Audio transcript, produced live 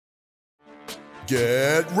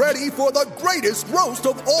Get ready for the greatest roast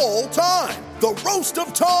of all time, the Roast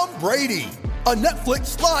of Tom Brady, a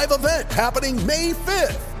Netflix live event happening May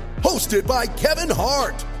 5th. Hosted by Kevin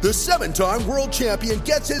Hart, the 7-time world champion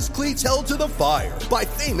gets his cleats held to the fire by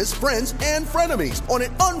famous friends and frenemies on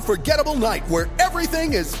an unforgettable night where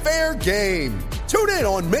everything is fair game. Tune in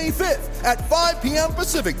on May 5th at 5 p.m.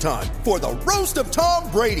 Pacific time for the Roast of Tom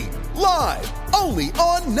Brady, live only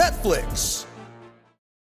on Netflix.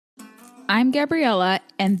 I'm Gabriella,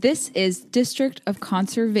 and this is District of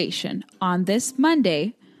Conservation on this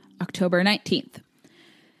Monday, October 19th.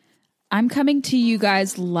 I'm coming to you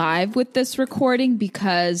guys live with this recording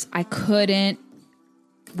because I couldn't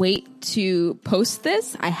wait to post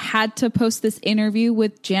this. I had to post this interview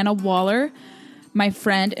with Jana Waller, my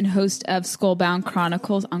friend and host of Skullbound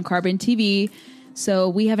Chronicles on Carbon TV. So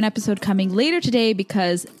we have an episode coming later today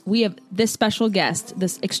because we have this special guest,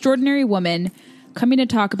 this extraordinary woman, coming to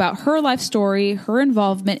talk about her life story, her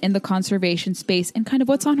involvement in the conservation space, and kind of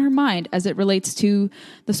what's on her mind as it relates to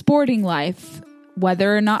the sporting life,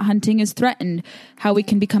 whether or not hunting is threatened, how we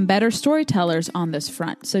can become better storytellers on this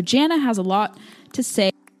front. So Jana has a lot to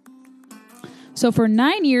say. So for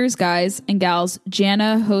 9 years, guys and gals,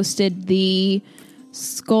 Jana hosted the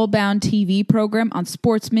Skullbound TV program on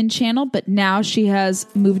Sportsman Channel, but now she has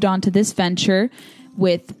moved on to this venture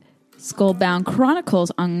with Skullbound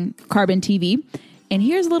Chronicles on Carbon TV. And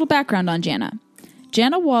here's a little background on Jana.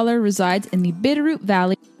 Jana Waller resides in the Bitterroot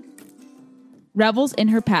Valley, revels in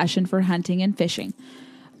her passion for hunting and fishing.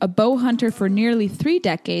 A bow hunter for nearly 3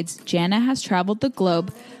 decades, Jana has traveled the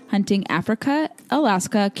globe hunting Africa,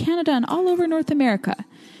 Alaska, Canada, and all over North America.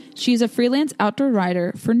 She is a freelance outdoor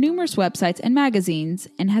writer for numerous websites and magazines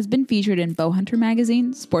and has been featured in Bowhunter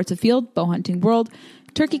Magazine, Sports Afield, Bowhunting World,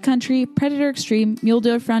 Turkey Country, Predator Extreme, Mule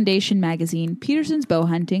Deer Foundation Magazine, Peterson's Bow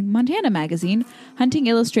Hunting, Montana Magazine, Hunting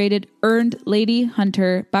Illustrated, Earned, Lady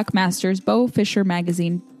Hunter, Buckmasters, Bow Fisher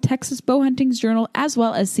Magazine, Texas Bow Hunting's Journal, as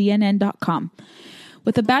well as CNN.com.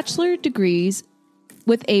 With a bachelor's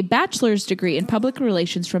degree in public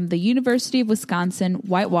relations from the University of Wisconsin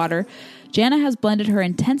Whitewater, Jana has blended her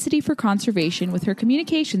intensity for conservation with her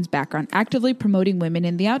communications background, actively promoting women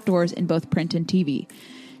in the outdoors in both print and TV.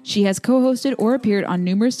 She has co-hosted or appeared on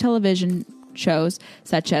numerous television shows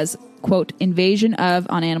such as, quote, Invasion of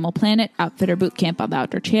on Animal Planet, Outfitter Boot Camp on the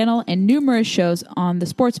Outdoor Channel, and numerous shows on the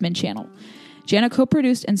Sportsman Channel. Jana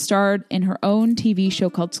co-produced and starred in her own TV show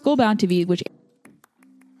called Skullbound TV, which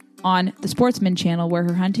on the Sportsman Channel, where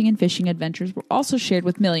her hunting and fishing adventures were also shared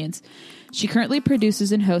with millions. She currently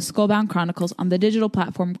produces and hosts Skullbound Chronicles on the digital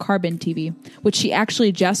platform Carbon TV, which she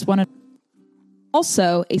actually just won.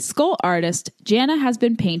 Also a skull artist, Jana has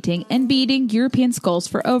been painting and beading European skulls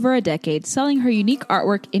for over a decade, selling her unique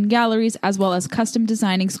artwork in galleries as well as custom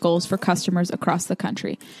designing skulls for customers across the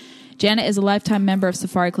country. Jana is a lifetime member of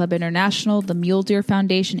Safari Club International, the Mule Deer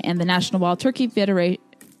Foundation, and the National Wild Turkey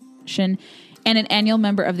Federation, and an annual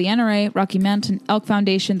member of the NRA, Rocky Mountain Elk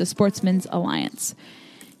Foundation, the Sportsmen's Alliance.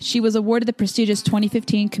 She was awarded the prestigious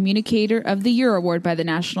 2015 Communicator of the Year Award by the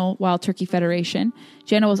National Wild Turkey Federation.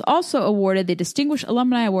 Jana was also awarded the Distinguished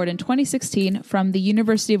Alumni Award in 2016 from the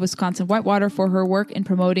University of Wisconsin Whitewater for her work in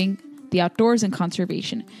promoting the outdoors and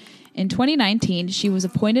conservation. In 2019, she was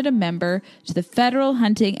appointed a member to the Federal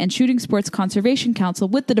Hunting and Shooting Sports Conservation Council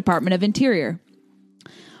with the Department of Interior.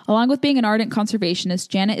 Along with being an ardent conservationist,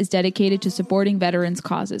 Jana is dedicated to supporting veterans'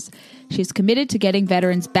 causes. She is committed to getting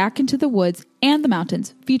veterans back into the woods and the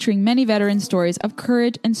mountains, featuring many veteran stories of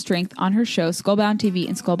courage and strength on her show Skullbound TV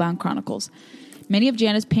and Skullbound Chronicles. Many of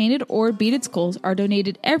Jana's painted or beaded skulls are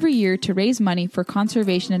donated every year to raise money for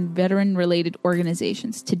conservation and veteran-related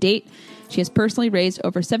organizations. To date, she has personally raised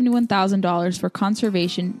over $71,000 for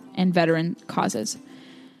conservation and veteran causes.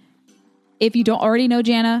 If you don't already know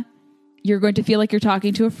Jana, you're going to feel like you're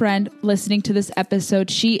talking to a friend listening to this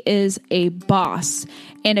episode. She is a boss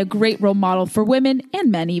and a great role model for women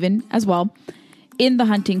and men even as well in the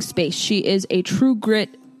hunting space. She is a true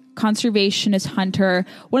grit conservationist hunter,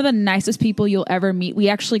 one of the nicest people you'll ever meet. We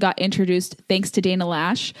actually got introduced thanks to Dana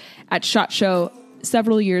Lash at SHOT Show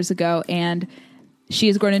several years ago, and she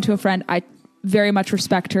has grown into a friend. I very much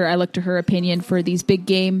respect her. I look to her opinion for these big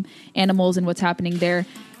game animals and what's happening there,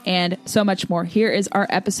 and so much more. Here is our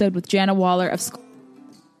episode with Jana Waller of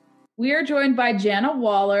We are joined by Jana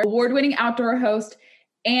Waller, award-winning outdoor host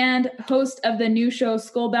and host of the new show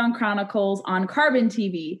Skullbound Chronicles on Carbon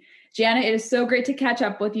TV. Jana, it is so great to catch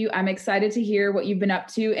up with you. I'm excited to hear what you've been up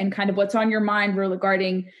to and kind of what's on your mind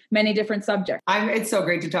regarding many different subjects. It's so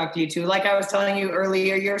great to talk to you too. Like I was telling you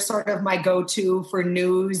earlier, you're sort of my go-to for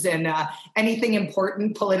news and anything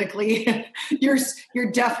important politically.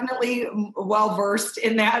 You're definitely well-versed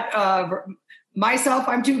in that Myself,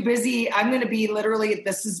 I'm too busy. I'm going to be literally,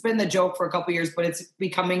 this has been the joke for a couple of years, but it's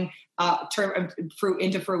becoming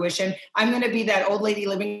into fruition. I'm going to be that old lady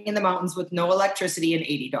living in the mountains with no electricity and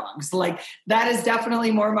 80 dogs. Like that is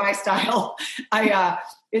definitely more my style.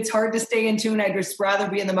 It's hard to stay in tune. I'd just rather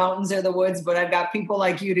be in the mountains or the woods, but I've got people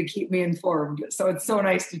like you to keep me informed. So it's so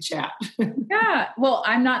nice to chat. Yeah. Well,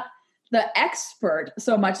 I'm not the expert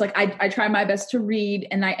so much. Like I try my best to read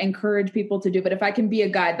and I encourage people to do, but if I can be a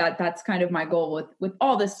guide, that's kind of my goal with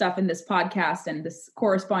all this stuff in this podcast and this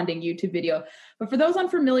corresponding YouTube video. But for those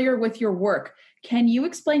unfamiliar with your work, can you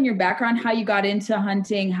explain your background, how you got into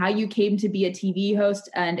hunting, how you came to be a TV host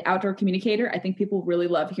and outdoor communicator? I think people really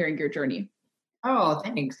love hearing your journey. Oh,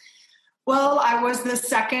 thanks. Well, I was the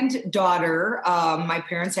second daughter. My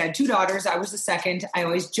parents had two daughters. I was the second. I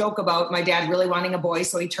always joke about my dad really wanting a boy,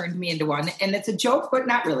 so he turned me into one. And it's a joke, but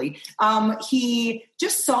not really. He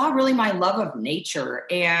just saw really my love of nature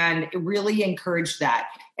and really encouraged that.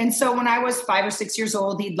 And so when I was 5 or 6 years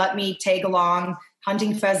old, he'd let me tag along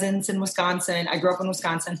hunting pheasants in Wisconsin. I grew up in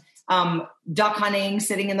Wisconsin, duck hunting,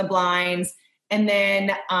 sitting in the blinds. And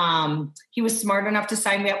then he was smart enough to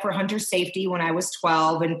sign me up for hunter safety when I was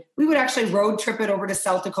 12. And we would actually road trip it over to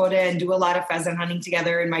South Dakota and do a lot of pheasant hunting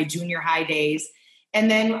together in my junior high days. And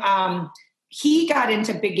then he got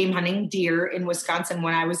into big game hunting, deer in Wisconsin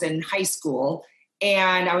when I was in high school.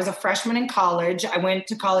 And I was a freshman in college. I went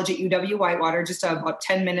to college at UW-Whitewater, just about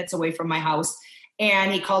 10 minutes away from my house.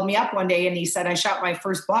 And he called me up one day and he said, I shot my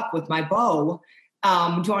first buck with my bow. Do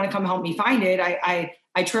you want to come help me find it?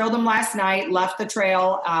 I trailed him last night, left the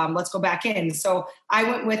trail. Let's go back in. So I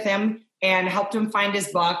went with him and helped him find his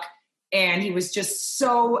buck. And he was just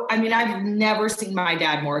so, I've never seen my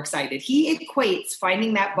dad more excited. He equates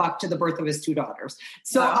finding that buck to the birth of his two daughters.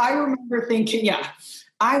 So wow. I remember thinking, yeah,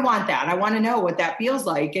 I want that. I want to know what that feels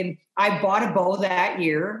like. And I bought a bow that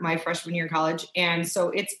year, my freshman year of college. And so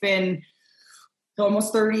it's been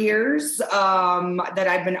almost 30 years that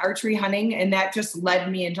I've been archery hunting. And that just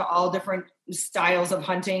led me into all different styles of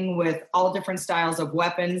hunting with all different styles of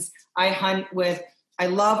weapons. I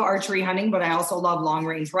love archery hunting, but I also love long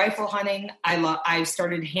range rifle hunting. I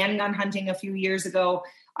started handgun hunting a few years ago.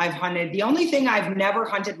 I've hunted. The only thing I've never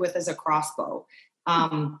hunted with is a crossbow.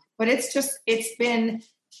 But it's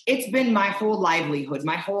been my whole livelihood,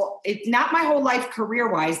 it's not my whole life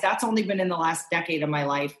career-wise. That's only been in the last decade of my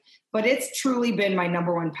life, but it's truly been my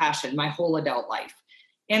number one passion, my whole adult life.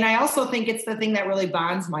 And I also think it's the thing that really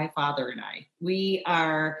bonds my father and I. We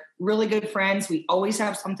are really good friends. We always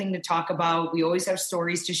have something to talk about. We always have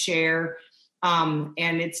stories to share. And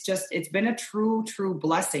it's been a true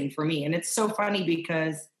blessing for me. And it's so funny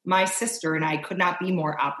because my sister and I could not be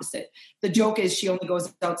more opposite. The joke is she only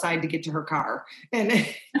goes outside to get to her car.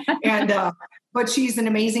 But she's an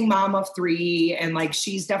amazing mom of 3. And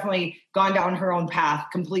she's definitely gone down her own path,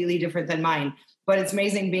 completely different than mine. But it's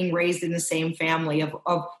amazing being raised in the same family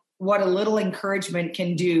of what a little encouragement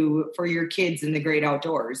can do for your kids in the great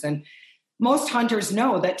outdoors. And most hunters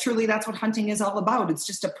know that truly that's what hunting is all about. It's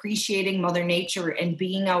just appreciating Mother Nature and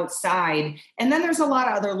being outside. And then there's a lot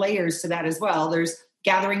of other layers to that as well. There's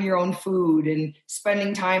gathering your own food and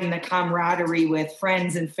spending time in the camaraderie with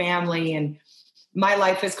friends and family. And my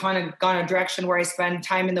life has kind of gone a direction where I spend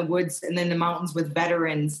time in the woods and then the mountains with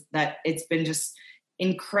veterans, that it's been just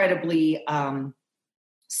incredibly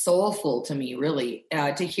soulful to me, really,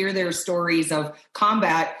 to hear their stories of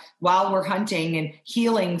combat while we're hunting and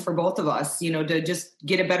healing for both of us, to just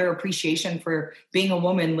get a better appreciation for being a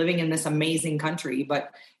woman living in this amazing country.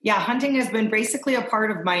 But yeah, hunting has been basically a part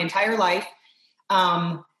of my entire life.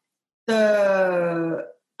 I'd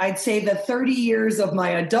say the 30 years of my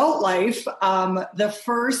adult life, the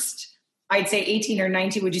first, I'd say 18 or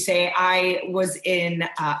 19, would you say, I was in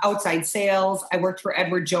outside sales. I worked for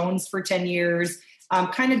Edward Jones for 10 years,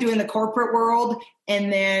 kind of doing the corporate world.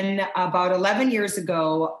 And then about 11 years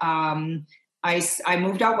ago, I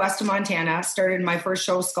moved out west of Montana, started my first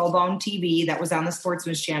show, Skullbound TV, that was on the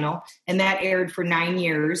Sportsman's Channel. And that aired for 9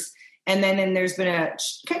 years. And then there's been a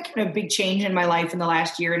kind of big change in my life in the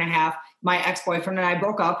last year and a half. My ex-boyfriend and I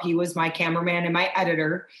broke up. He was my cameraman and my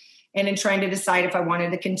editor. And in trying to decide if I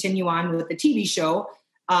wanted to continue on with the TV show,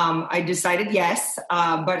 I decided yes,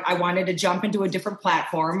 but I wanted to jump into a different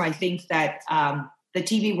platform. I think that the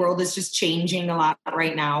TV world is just changing a lot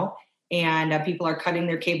right now, and people are cutting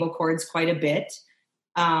their cable cords quite a bit.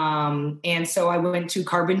 And so I went to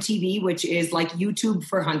Carbon TV, which is like YouTube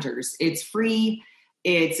for hunters. It's free.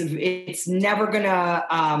 It's never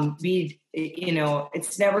gonna be,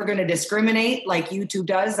 it's never gonna discriminate like YouTube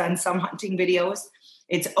does on some hunting videos.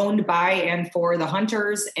 It's owned by and for the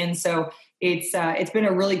hunters. And so it's been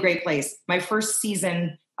a really great place. My first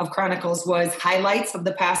season of Chronicles was highlights of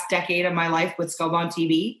the past decade of my life with Scalebound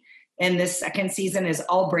TV. And this second season is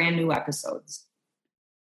all brand new episodes.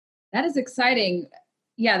 That is exciting.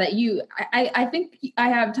 Yeah, I think I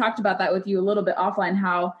have talked about that with you a little bit offline,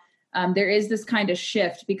 how there is this kind of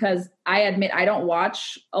shift, because I admit I don't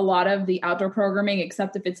watch a lot of the outdoor programming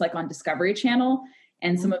except if it's like on Discovery Channel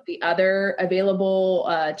and some of the other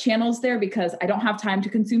available channels there, because I don't have time to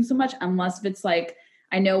consume so much unless if it's like,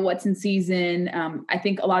 I know what's in season. I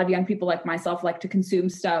think a lot of young people like myself like to consume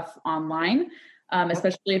stuff online,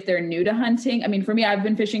 especially if they're new to hunting. I mean, for me, I've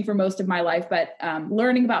been fishing for most of my life, but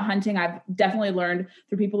learning about hunting, I've definitely learned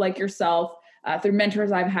through people like yourself, through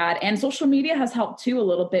mentors I've had, and social media has helped too a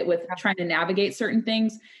little bit with trying to navigate certain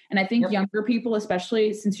things. And I think younger people,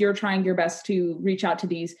 especially since you're trying your best to reach out to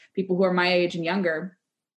these people who are my age and younger,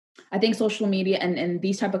 I think social media and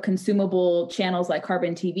these type of consumable channels like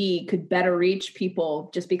Carbon TV could better reach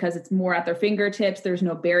people just because it's more at their fingertips. There's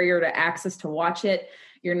no barrier to access to watch it.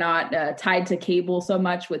 You're not tied to cable so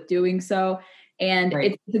much with doing so. And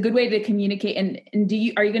it's a good way to communicate. And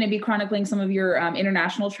are you going to be chronicling some of your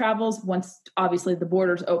international travels once obviously the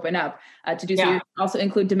borders open up to do so? You also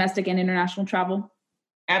include domestic and international travel?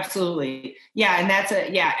 Absolutely. Yeah. And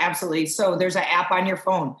absolutely. So there's an app on your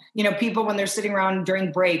phone, people when they're sitting around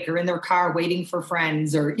during break or in their car waiting for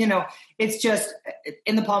friends or, it's just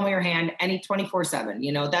in the palm of your hand, any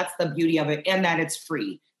 24/7, that's the beauty of it. And that it's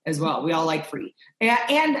free as well. We all like free.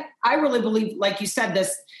 And I really believe, like you said,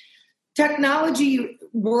 this technology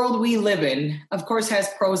world we live in, of course, has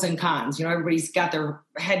pros and cons. Everybody's got their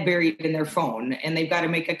head buried in their phone and they've got to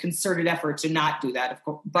make a concerted effort to not do that, of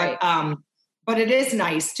course. But it is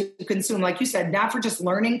nice to consume, like you said, not for just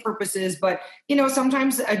learning purposes, but,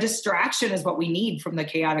 sometimes a distraction is what we need from the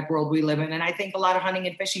chaotic world we live in. And I think a lot of hunting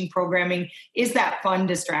and fishing programming is that fun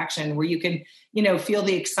distraction where you can, feel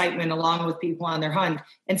the excitement along with people on their hunt.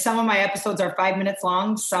 And some of my episodes are 5 minutes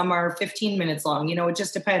long. Some are 15 minutes long. It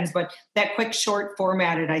just depends. But that quick, short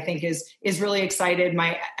formatted, I think is really excited.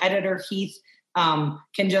 My editor, Heath,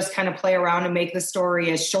 can just kind of play around and make the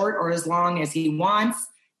story as short or as long as he wants.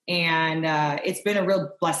 And it's been a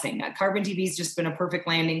real blessing. Carbon TV has just been a perfect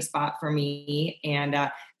landing spot for me. And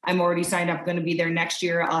I'm already signed up, going to be there next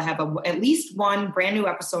year. I'll have at least one brand new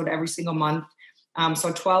episode every single month.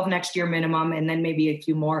 So 12 next year minimum, and then maybe a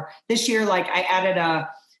few more. This year, I added a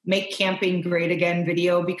Make Camping Great Again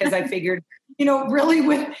video because I figured, really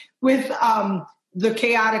with the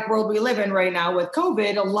chaotic world we live in right now with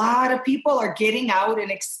COVID, a lot of people are getting out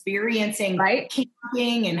and experiencing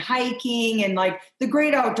camping and hiking and the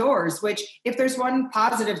great outdoors, which if there's one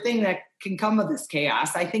positive thing that can come of this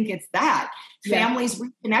chaos, I think it's that families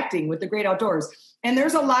reconnecting with the great outdoors. And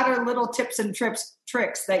there's a lot of little tips and tricks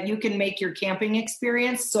that you can make your camping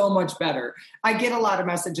experience so much better. I get a lot of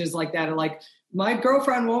messages like that, my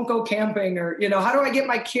girlfriend won't go camping, or, how do I get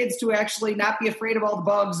my kids to actually not be afraid of all the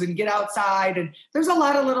bugs and get outside? And there's a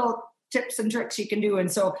lot of little tips and tricks you can do. And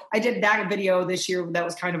so I did that video this year. That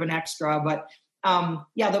was kind of an extra, but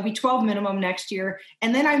there'll be 12 minimum next year.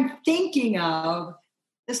 And then I'm thinking of,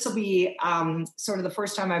 this will be sort of the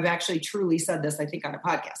first time I've actually truly said this, I think, on a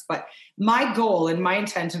podcast, but my goal and my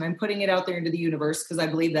intent, and I'm putting it out there into the universe because I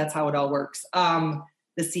believe that's how it all works.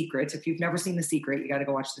 The Secret. If you've never seen The Secret, you got to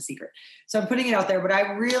go watch The Secret. So I'm putting it out there, but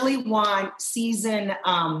I really want season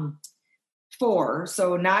 4.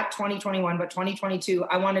 So not 2021, but 2022.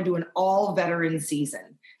 I want to do an all veteran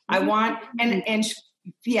season. I want,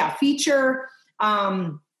 feature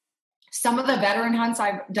some of the veteran hunts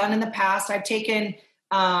I've done in the past. I've taken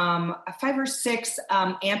 5 or 6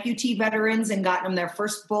 amputee veterans and gotten them their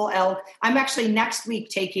first bull elk. I'm actually next week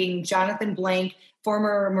taking Jonathan Blank,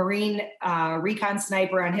 former Marine recon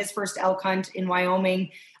sniper, on his first elk hunt in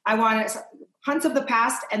Wyoming. I want hunts of the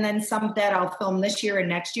past and then some that I'll film this year and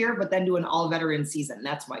next year, but then do an all veteran season.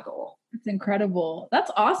 That's my goal. That's incredible.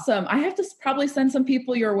 That's awesome. I have to probably send some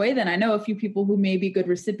people your way then. I know a few people who may be good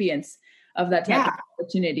recipients of that type of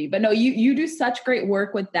opportunity. But no, you do such great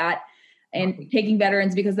work with that and taking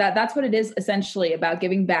veterans, because that's what it is essentially about,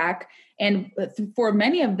 giving back. And for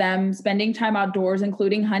many of them, spending time outdoors,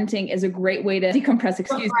 including hunting, is a great way to decompress.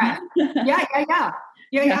 Excuse me.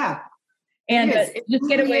 Yeah. And just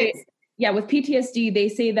get away. Yeah, with PTSD, they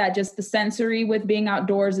say that just the sensory with being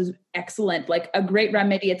outdoors is excellent, like a great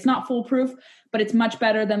remedy. It's not foolproof, but it's much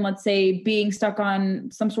better than, let's say, being stuck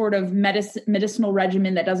on some sort of medicinal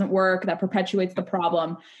regimen that doesn't work, that perpetuates the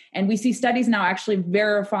problem. And we see studies now actually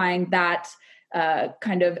verifying that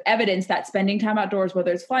kind of evidence that spending time outdoors,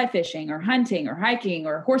 whether it's fly fishing or hunting or hiking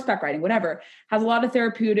or horseback riding, whatever, has a lot of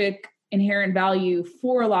therapeutic inherent value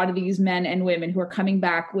for a lot of these men and women who are coming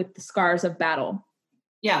back with the scars of battle.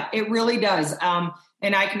 Yeah, it really does.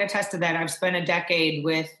 And I can attest to that. I've spent a decade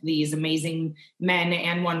with these amazing men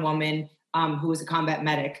and one woman who was a combat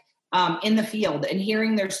medic in the field and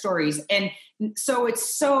hearing their stories. And so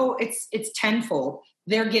it's tenfold.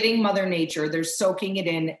 They're getting Mother Nature. They're soaking it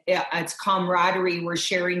in. It's camaraderie. We're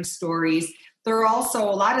sharing stories. There are also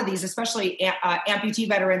a lot of these, especially amputee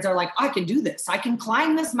veterans, are like, I can do this. I can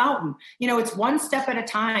climb this mountain. It's one step at a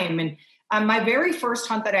time. And my very first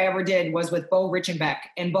hunt that I ever did was with Bo Richenbeck.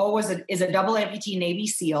 And Bo is a double amputee Navy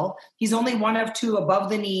SEAL. He's only one of two above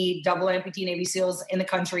the knee double amputee Navy SEALs in the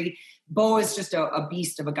country. Bo is just a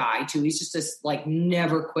beast of a guy too. He's just this like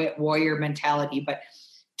never quit warrior mentality, but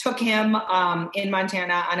took him in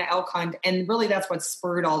Montana on an elk hunt. And really that's what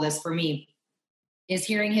spurred all this for me, is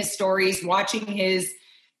hearing his stories, watching his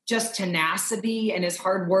just tenacity and his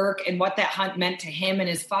hard work and what that hunt meant to him and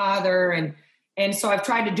his father. And so I've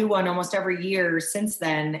tried to do one almost every year since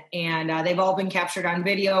then. And they've all been captured on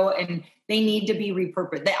video, and they need to be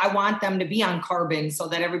repurposed. I want them to be on carbon so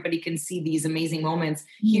that everybody can see these amazing moments,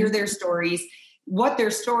 hear their stories. What their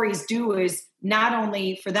stories do is not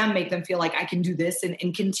only for them make them feel like I can do this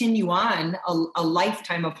and continue on a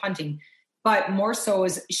lifetime of hunting, but more so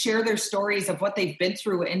is share their stories of what they've been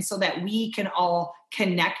through. And so that we can all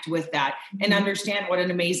connect with that and understand what an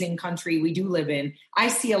amazing country we do live in. I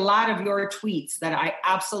see a lot of your tweets that I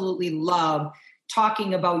absolutely love,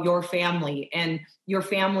 talking about your family and your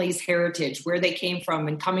family's heritage, where they came from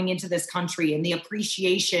and coming into this country and the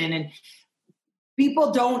appreciation. And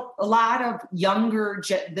people don't, a lot of younger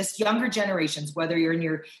generations, whether you're in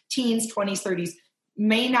your teens, 20s, 30s,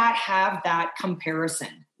 may not have that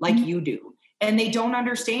comparison like you do. And they don't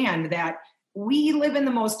understand that we live in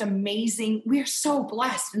the most amazing, we're so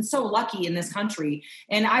blessed and so lucky in this country.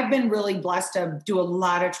 And I've been really blessed to do a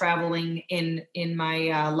lot of traveling in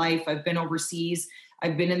my life. I've been overseas.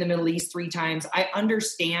 I've been in the Middle East 3 times. I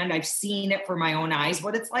understand, I've seen it for my own eyes,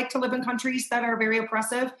 what it's like to live in countries that are very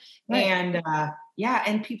oppressive. Right. And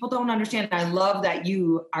and people don't understand. I love that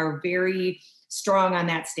you are very strong on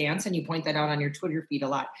that stance, and you point that out on your Twitter feed a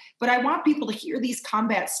lot. But I want people to hear these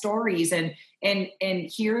combat stories and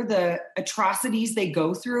hear the atrocities they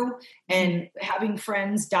go through, and having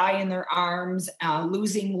friends die in their arms,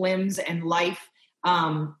 losing limbs and life,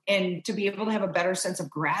 and to be able to have a better sense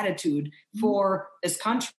of gratitude for this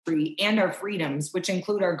country and our freedoms, which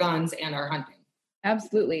include our guns and our hunting.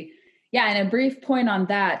 Absolutely. Yeah. And a brief point on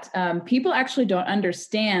that, people actually don't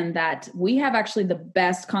understand that we have actually the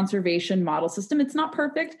best conservation model system. It's not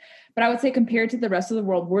perfect, but I would say compared to the rest of the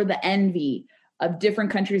world, we're the envy of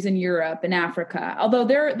different countries in Europe and Africa, although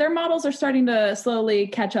their models are starting to slowly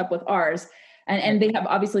catch up with ours. And they have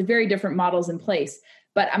obviously very different models in place.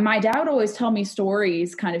 But my dad would always tell me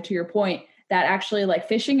stories, kind of to your point, that actually like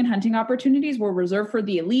fishing and hunting opportunities were reserved for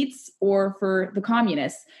the elites or for the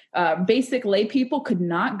communists. Basic lay people could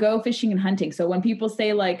not go fishing and hunting. So when people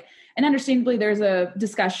say like, and understandably, there's a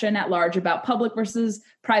discussion at large about public versus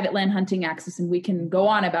private land hunting access, and we can go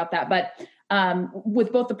on about that. But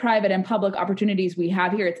with both the private and public opportunities we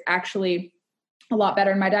have here, it's actually a lot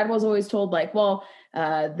better. And my dad was always told like, well,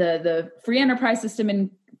 the free enterprise system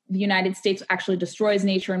in the United States actually destroys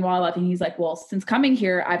nature and wildlife. And he's like, well, since coming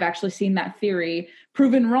here, I've actually seen that theory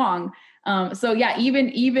proven wrong. So yeah,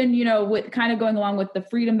 even, with kind of going along with the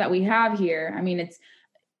freedom that we have here, I mean, it's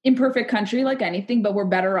imperfect country like anything, but we're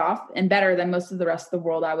better off and better than most of the rest of the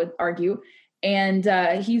world, I would argue. And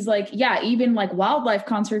he's like, yeah, even like wildlife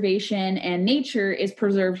conservation and nature is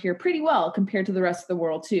preserved here pretty well compared to the rest of the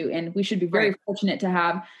world too. And we should be very fortunate to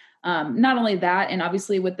have not only that, and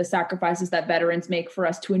obviously with the sacrifices that veterans make for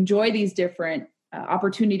us to enjoy these different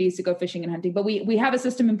opportunities to go fishing and hunting, but we have a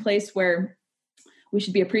system in place where we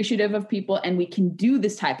should be appreciative of people and we can do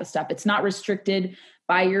this type of stuff. It's not restricted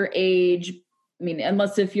by your age. I mean,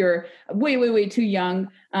 unless if you're way, way, way too young,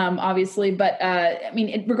 obviously. But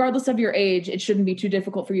regardless of your age, it shouldn't be too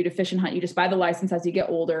difficult for you to fish and hunt. You just buy the license as you get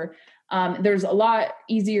older. There's a lot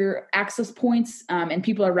easier access points, and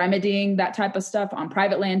people are remedying that type of stuff on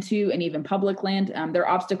private land too, and even public land. There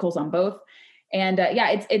are obstacles on both. And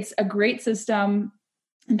it's a great system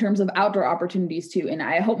in terms of outdoor opportunities too. And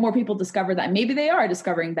I hope more people discover that. Maybe they are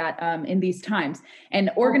discovering that in these times.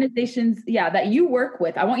 And organizations, that you work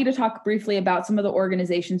with, I want you to talk briefly about some of the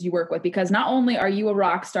organizations you work with, because not only are you a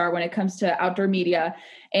rock star when it comes to outdoor media,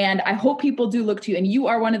 and I hope people do look to you, and you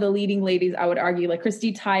are one of the leading ladies, I would argue, like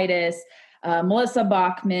Christy Titus, Melissa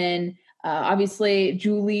Bachman, obviously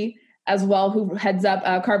Julie, as well, who heads up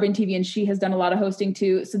Carbon TV, and she has done a lot of hosting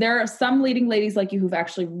too. So there are some leading ladies like you who've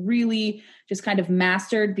actually really just kind of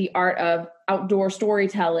mastered the art of outdoor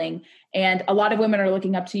storytelling. And a lot of women are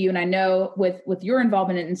looking up to you. And I know with your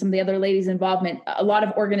involvement and some of the other ladies' involvement, a lot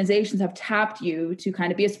of organizations have tapped you to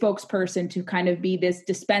kind of be a spokesperson, to kind of be this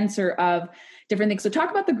dispenser of different things. So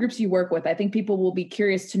talk about the groups you work with. I think people will be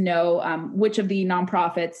curious to know which of the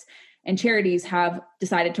nonprofits and charities have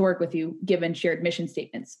decided to work with you, given shared mission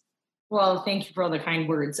statements. Well, thank you for all the kind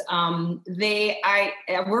words. I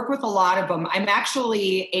work with a lot of them. I'm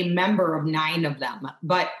actually a member of 9 of them.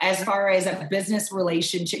 But as far as a business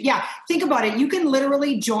relationship, think about it. You can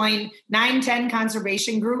literally join 9, 10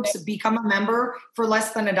 conservation groups, become a member for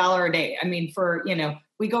less than $1 a day. I mean,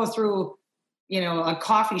 we go through, a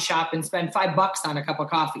coffee shop and spend $5 on a cup of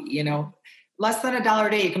coffee, less than $1 a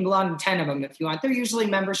day. You can belong to 10 of them if you want. They're usually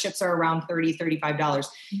memberships are around $30, $35.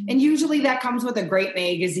 Mm-hmm. And usually that comes with a great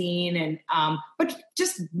magazine. And, but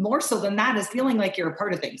just more so than that is feeling like you're a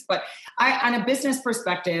part of things. But on a business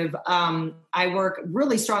perspective, I work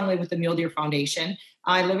really strongly with the Mule Deer Foundation.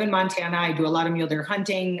 I live in Montana. I do a lot of mule deer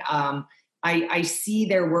hunting. I see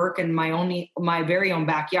their work in my very own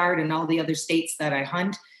backyard and all the other states that I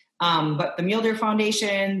hunt. But the Mule Deer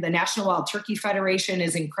Foundation, the National Wild Turkey Federation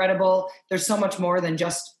is incredible. There's so much more than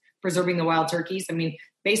just preserving the wild turkeys. I mean,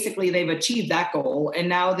 basically they've achieved that goal and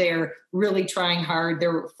now they're really trying hard.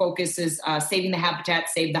 Their focus is saving the habitat,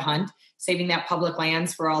 save the hunt, saving that public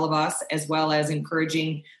lands for all of us, as well as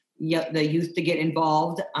encouraging the youth to get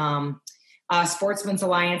involved. Sportsmen's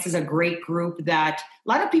Alliance is a great group that a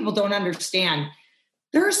lot of people don't understand.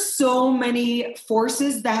 There are so many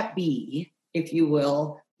forces that be, if you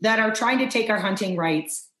will, that are trying to take our hunting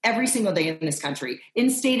rights every single day in this country,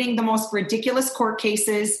 instating the most ridiculous court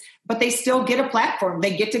cases, but they still get a platform.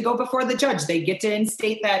 They get to go before the judge. They get to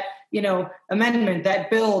instate that, amendment, that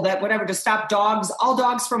bill, that whatever, to stop all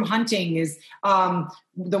dogs from hunting is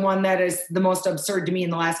the one that is the most absurd to me in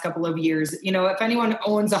the last couple of years. If anyone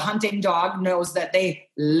owns a hunting dog knows that they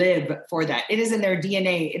live for that. It is in their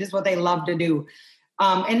DNA. It is what they love to do.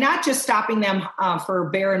 And not just stopping them for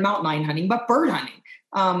bear and mountain lion hunting, but bird hunting.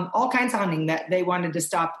 All kinds of hunting that they wanted to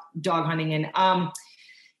stop dog hunting and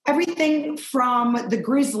everything from the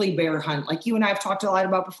grizzly bear hunt, like you and I have talked a lot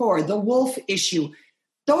about before, the wolf issue.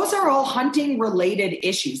 Those are all hunting related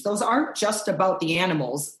issues. Those aren't just about the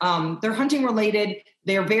animals. They're hunting related.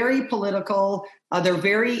 They're very political. They're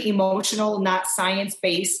very emotional, not science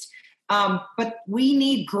based. But we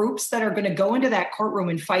need groups that are going to go into that courtroom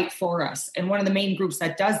and fight for us. And one of the main groups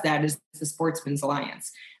that does that is the Sportsmen's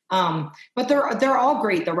Alliance. But they're all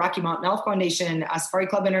great. The Rocky Mountain Elk Foundation, Safari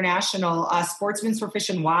Club International, Sportsmen's for Fish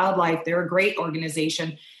and Wildlife. They're a great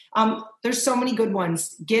organization. There's so many good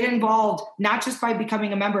ones. Get involved, not just by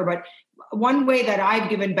becoming a member, but one way that I've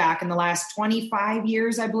given back in the last 25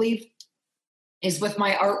 years, I believe, is with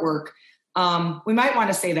my artwork. We might want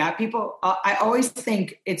to say that people, I always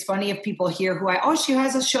think it's funny if people hear she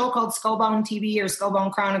has a show called Skullbound TV or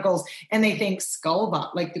Skullbound Chronicles. And they think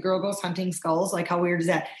Skullbound, like the girl goes hunting skulls. Like how weird is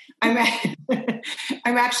that? I'm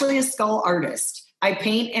actually a skull artist. I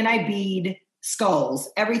paint and I bead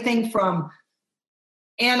skulls, everything from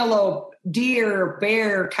antelope, deer,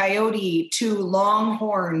 bear, coyote to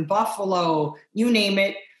longhorn, buffalo, you name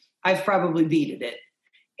it. I've probably beaded it.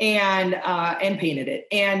 And painted it.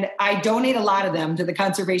 And I donate a lot of them to the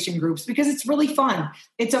conservation groups because it's really fun.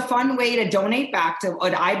 It's a fun way to donate back to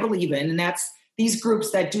what I believe in. And that's these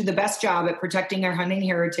groups that do the best job at protecting our hunting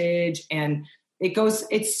heritage. And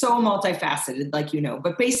it's so multifaceted, like,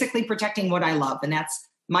 but basically protecting what I love. And that's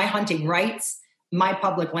my hunting rights, my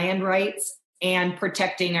public land rights, and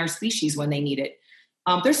protecting our species when they need it.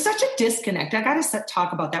 There's such a disconnect. I got to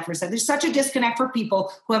talk about that for a second. There's such a disconnect for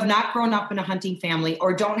people who have not grown up in a hunting family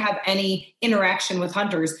or don't have any interaction with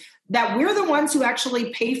hunters, that we're the ones who actually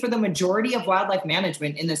pay for the majority of wildlife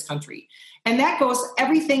management in this country. And that goes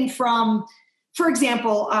everything from, for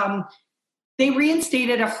example, they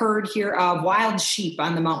reinstated a herd here of wild sheep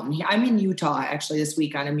on the mountain. I'm in Utah actually this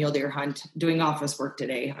week on a mule deer hunt, doing office work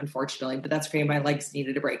today, unfortunately, but that's okay. My legs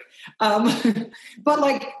needed a break.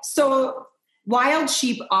 So wild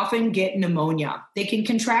sheep often get pneumonia. They can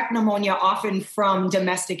contract pneumonia often from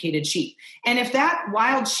domesticated sheep. And if that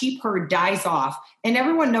wild sheep herd dies off, and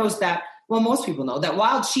everyone knows that, well, most people know that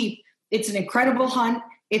wild sheep, it's an incredible hunt.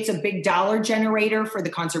 It's a big dollar generator for the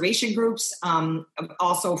conservation groups,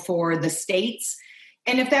 also for the states.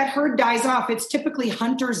 And if that herd dies off, it's typically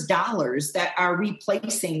hunters' dollars that are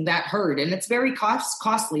replacing that herd. And it's very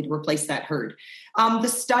costly to replace that herd. The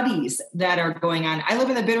studies that are going on. I live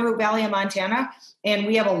in the Bitterroot Valley of Montana, and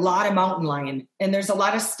we have a lot of mountain lion. And there's a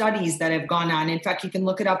lot of studies that have gone on. In fact, you can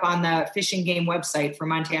look it up on the Fish and Game website for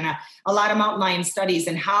Montana. A lot of mountain lion studies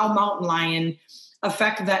and how mountain lion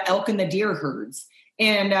affect the elk and the deer herds.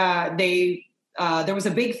 And there was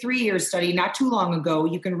a big 3-year study not too long ago.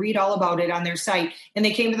 You can read all about it on their site. And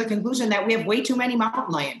they came to the conclusion that we have way too many mountain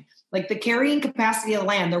lion. Like the carrying capacity of the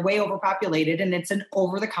land, they're way overpopulated, and it's an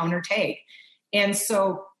over-the-counter tag. And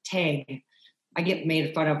so tag, I get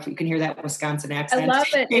made fun of. You can hear that Wisconsin accent. I love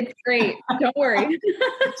it. It's great. Don't worry.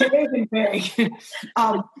 Tag and bag.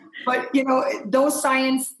 But those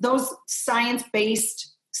science-based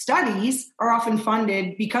studies are often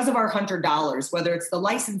funded because of our hunter dollars, whether it's the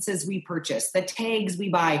licenses we purchase, the tags we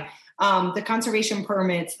buy, the conservation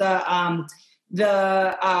permits, the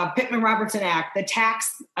Pittman-Robertson Act, the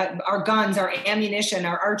tax, our guns, our ammunition,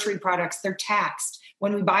 our archery products, they're taxed.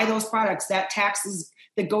 When we buy those products, that tax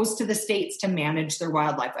that goes to the states to manage their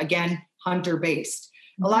wildlife. Again, hunter-based.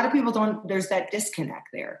 A lot of people there's that disconnect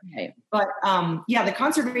there. Right. But the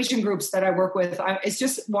conservation groups that I work with, it's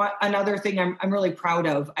just another thing I'm really proud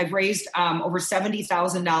of. I've raised over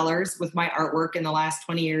 $70,000 with my artwork in the last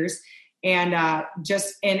 20 years. And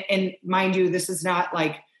and mind you, this is not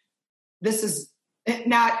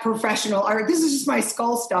professional art. This is just my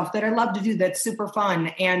skull stuff that I love to do. That's super fun.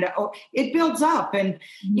 And it builds up. And,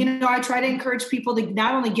 I try to encourage people to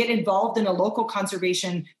not only get involved in a local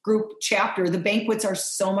conservation group chapter. The banquets are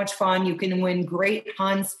so much fun. You can win great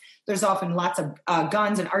hunts. There's often lots of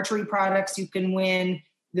guns and archery products you can win.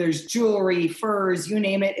 There's jewelry, furs, you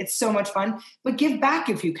name it. It's so much fun. But give back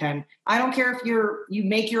if you can. I don't care if you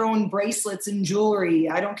make your own bracelets and jewelry.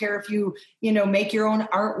 I don't care if you make your own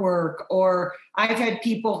artwork. Or I've had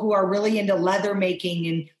people who are really into leather making,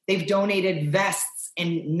 and they've donated vests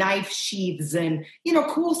and knife sheaths and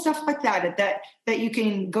cool stuff like that you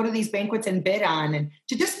can go to these banquets and bid on. And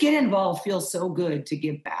to just get involved feels so good to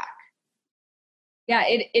give back. Yeah,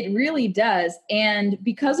 it really does. And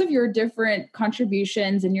because of your different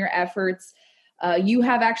contributions and your efforts, you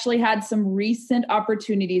have actually had some recent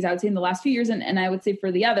opportunities, I would say, in the last few years. And I would say for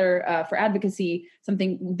the other, for advocacy,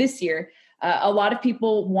 something this year. A lot of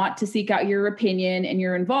people want to seek out your opinion and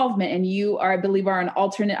your involvement. And you are, I believe, are an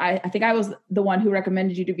alternate. I think I was the one who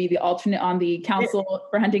recommended you to be the alternate on the Council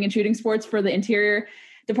for Hunting and Shooting Sports for the Interior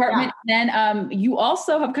Department. Yeah. Then you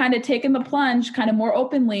also have kind of taken the plunge kind of more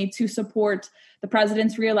openly to support the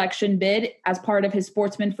president's reelection bid as part of his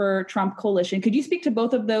Sportsmen for Trump coalition. Could you speak to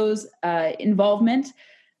both of those involvement?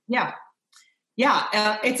 Yeah,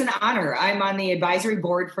 it's an honor. I'm on the advisory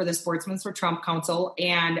board for the Sportsmen for Trump Council,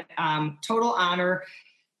 and total honor.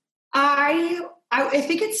 I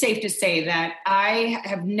think it's safe to say that I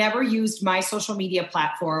have never used my social media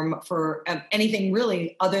platform for anything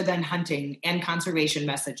really other than hunting and conservation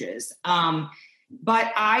messages.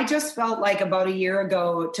 But I just felt like about a year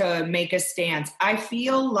ago to make a stance. I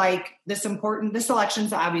feel like this election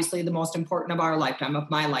is obviously the most important of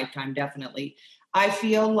my lifetime, definitely. I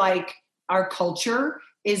feel like our culture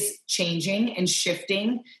is changing and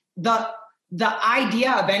shifting. The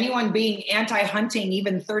idea of anyone being anti-hunting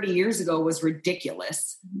even 30 years ago was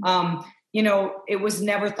ridiculous. It was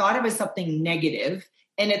never thought of as something negative.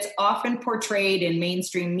 And it's often portrayed in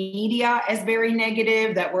mainstream media as very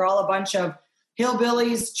negative, that we're all a bunch of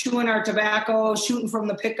hillbillies chewing our tobacco, shooting from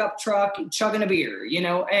the pickup truck, chugging a beer,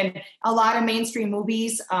 and a lot of mainstream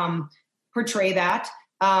movies portray that.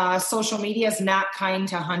 Social media is not kind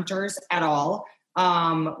to hunters at all.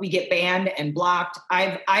 We get banned and blocked.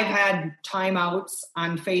 I've had timeouts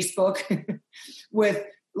on Facebook with,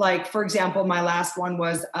 like, for example, my last one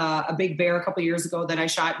was a big bear a couple years ago that I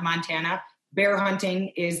shot in Montana. Bear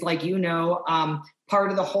hunting is, part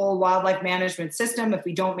of the whole wildlife management system. If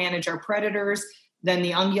we don't manage our predators, then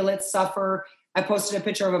the ungulates suffer. I posted a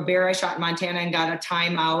picture of a bear I shot in Montana and got a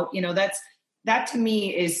timeout. That to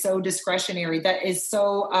me is so discretionary. That is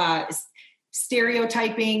so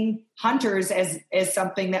stereotyping hunters as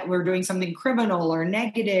something that we're doing something criminal or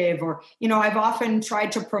negative. Or, I've often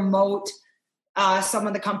tried to promote some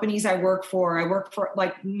of the companies I work for. I work for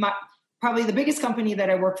probably the biggest company that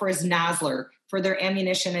I work for is Nosler for their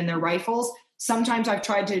ammunition and their rifles. Sometimes I've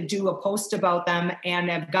tried to do a post about them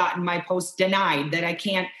and have gotten my post denied, that I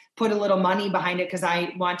can't put a little money behind it because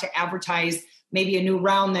I want to advertise maybe a new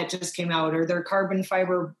round that just came out or their carbon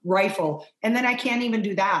fiber rifle. And then I can't even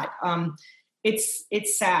do that.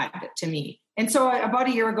 it's sad to me. And so about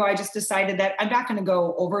a year ago, I just decided that I'm not going to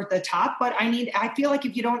go over the top, but I feel like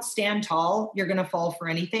if you don't stand tall, you're going to fall for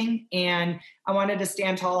anything. And I wanted to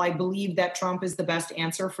stand tall. I believe that Trump is the best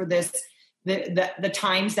answer for this, the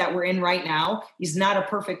times that we're in right now. He's not a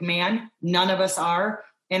perfect man. None of us are.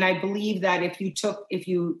 And I believe that if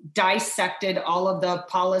you dissected all of the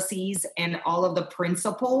policies and all of the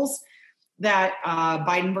principles that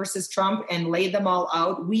Biden versus Trump and laid them all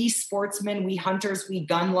out, we sportsmen, we hunters, we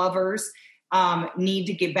gun lovers need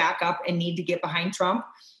to get back up and need to get behind Trump.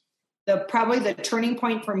 Probably the turning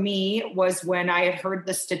point for me was when I had heard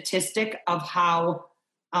the statistic of how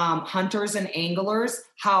hunters and anglers,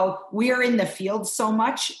 how we are in the field so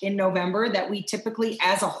much in November that we typically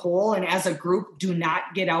as a whole and as a group do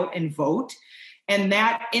not get out and vote. And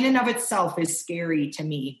that in and of itself is scary to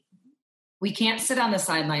me. We can't sit on the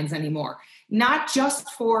sidelines anymore. Not just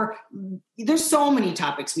there's so many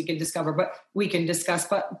topics we can discuss,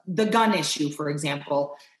 but the gun issue, for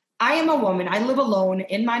example. I am a woman. I live alone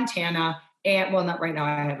in Montana. And well, not right now.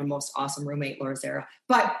 I have a most awesome roommate, Laura Zara.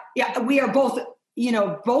 But yeah, we are both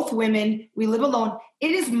women. We live alone.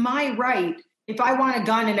 It is my right. If I want a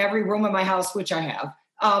gun in every room of my house, which I have,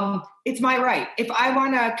 it's my right. If I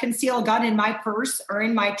want to conceal a gun in my purse or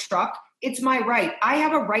in my truck, it's my right. I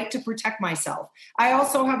have a right to protect myself. I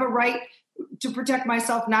also have a right to protect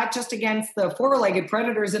myself, not just against the four-legged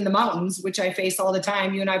predators in the mountains, which I face all the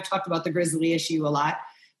time. You and I have talked about the grizzly issue a lot,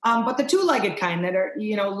 but the two-legged kind that are,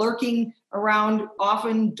 lurking around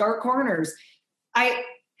often dark corners.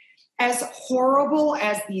 As horrible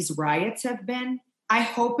as these riots have been, I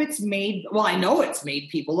hope I know it's made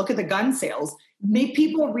people, look at the gun sales, made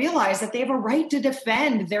people realize that they have a right to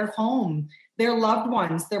defend their home, their loved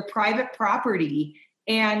ones, their private property.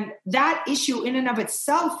 And that issue in and of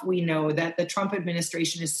itself, we know that the Trump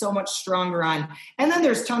administration is so much stronger on. And then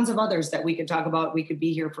there's tons of others that we could talk about. We could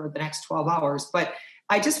be here for the next 12 hours. But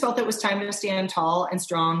I just felt it was time to stand tall and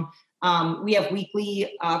strong. We have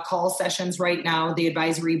weekly call sessions right now, the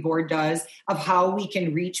advisory board does, of how we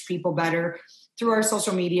can reach people better through our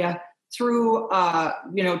social media, through,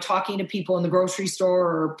 talking to people in the grocery store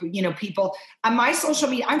or, people on my social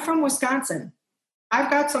media. I'm from Wisconsin. I've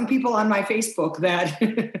got some people on my Facebook that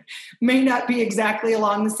may not be exactly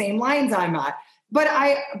along the same lines I'm at, but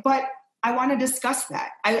I want to discuss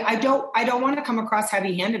that. I don't want to come across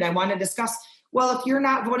heavy-handed. I want to discuss, well, if you're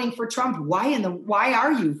not voting for Trump, why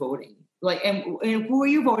are you voting? And who are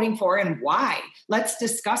you voting for and why? Let's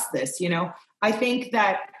discuss this. I think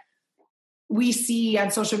that we see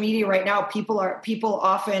on social media right now, people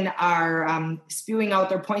often are spewing out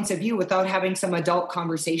their points of view without having some adult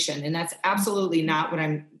conversation. And that's absolutely not what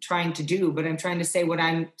I'm trying to do, but I'm trying to say what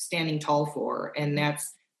I'm standing tall for. And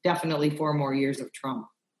that's definitely 4 more years of Trump.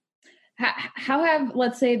 How have,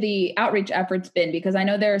 let's say, the outreach efforts been? Because I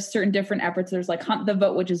know there are certain different efforts. There's like Hunt the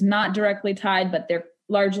Vote, which is not directly tied, but they're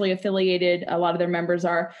largely affiliated. A lot of their members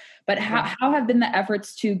are. But how have been the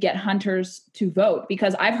efforts to get hunters to vote?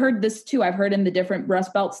 Because I've heard this too. I've heard in the different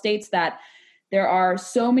Rust Belt states that there are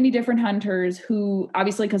so many different hunters who,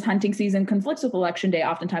 obviously, because hunting season conflicts with Election Day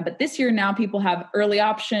oftentimes. But this year now people have early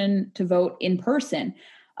option to vote in person.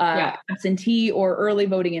 Absentee or early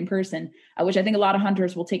voting in person, which I think a lot of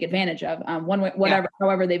hunters will take advantage of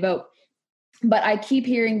however they vote. But I keep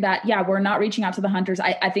hearing that, we're not reaching out to the hunters.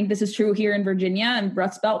 I think this is true here in Virginia and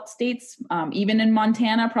Rust Belt states, even in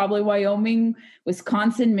Montana, probably Wyoming,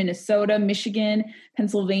 Wisconsin, Minnesota, Michigan,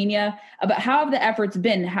 Pennsylvania. But how have the efforts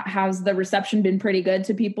been? Has the reception been pretty good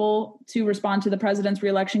to people to respond to the president's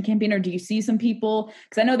reelection campaign? Or do you see some people?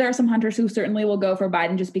 Because I know there are some hunters who certainly will go for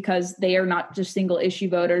Biden just because they are not just single issue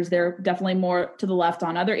voters. They're definitely more to the left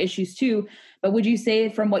on other issues too. But would you say,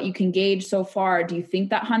 from what you can gauge so far, do you think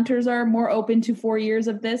that hunters are more open to 4 years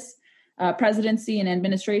of this presidency and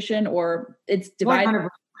administration, or it's divided? 100%.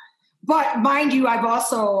 But mind you,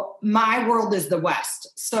 my world is the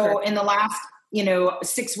West. So sure. In the last,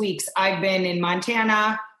 6 weeks, I've been in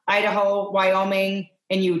Montana, Idaho, Wyoming,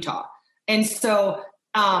 and Utah. And so,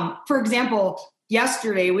 for example,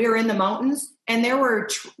 yesterday we were in the mountains and there were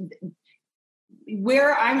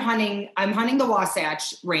where I'm hunting the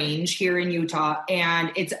Wasatch Range here in Utah,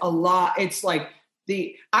 and it's a lot. It's like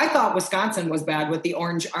I thought Wisconsin was bad with the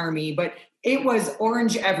Orange Army, but it was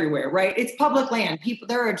orange everywhere, right? It's public land.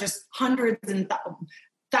 There are just hundreds and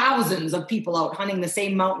thousands of people out hunting the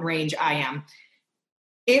same mountain range I am.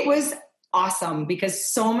 It was awesome because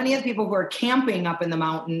so many of the people who are camping up in the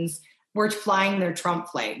mountains were flying their Trump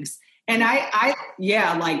flags. And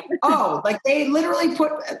they literally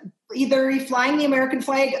put either flying the American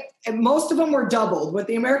flag, and most of them were doubled with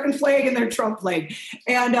the American flag and their Trump flag.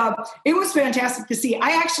 And it was fantastic to see.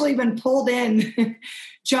 I actually been pulled in,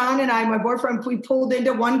 John and I, my boyfriend, we pulled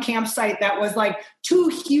into one campsite that was like 2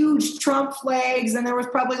 huge Trump flags. And there was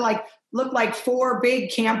probably looked like 4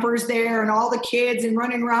 big campers there and all the kids and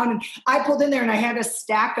running around. And I pulled in there and I had a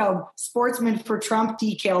stack of Sportsman for Trump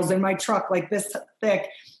decals in my truck, like this thick.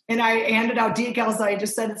 And I handed out decals. I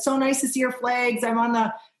just said, it's so nice to see your flags. I'm on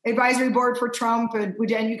the advisory board for Trump, and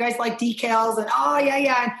you guys like decals, and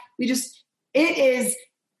it is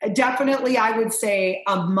definitely, I would say,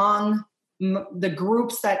 among the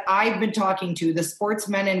groups that I've been talking to, the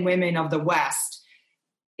sportsmen and women of the West,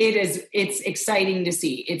 it's exciting to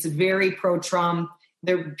see. It's very pro-Trump.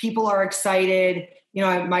 People are excited.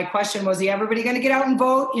 My question was, everybody going to get out and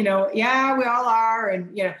vote? Yeah, we all are.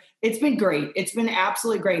 And, it's been great. It's been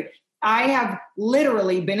absolutely great. I have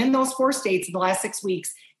literally been in those 4 states in the last 6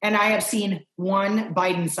 weeks, and I have seen one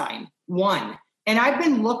Biden sign, one. And I've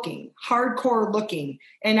been hardcore looking,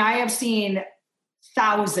 and I have seen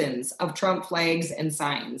thousands of Trump flags and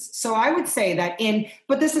signs. So I would say that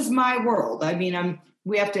but this is my world. I mean,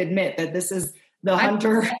 we have to admit that this is the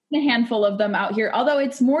hunter. A handful of them out here, although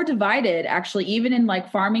it's more divided, actually, even in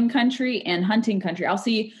like farming country and hunting country. I'll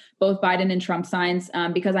see both Biden and Trump signs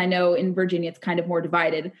because I know in Virginia it's kind of more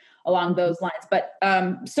divided along those lines, but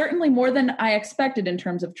certainly more than I expected in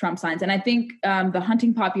terms of Trump signs. And I think the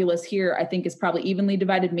hunting populace here, I think, is probably evenly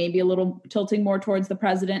divided, maybe a little tilting more towards the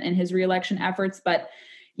president and his reelection efforts. But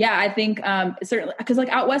yeah, I think certainly, because like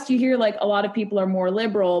out West, you hear like a lot of people are more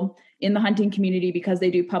liberal in the hunting community because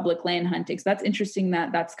they do public land hunting. So that's interesting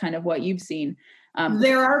that that's kind of what you've seen.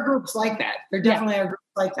 There are groups like that. There definitely are groups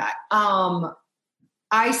like that.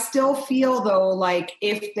 I still feel though, like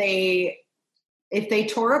if they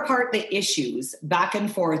tore apart the issues back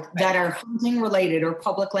and forth that are hunting related or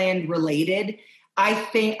public land related,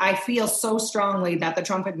 I feel so strongly that the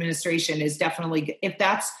Trump administration is definitely, if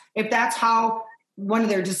that's how one of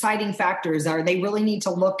their deciding factors are, they really need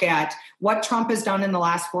to look at what Trump has done in the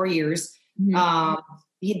last 4 years. Mm-hmm.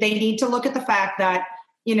 They need to look at the fact that,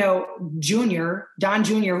 Don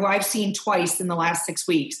Jr., who I've seen twice in the last 6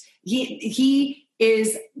 weeks, he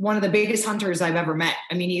is one of the biggest hunters I've ever met.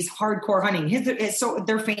 I mean, he's hardcore hunting. So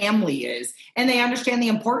their family is, and they understand the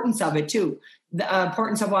importance of it too. The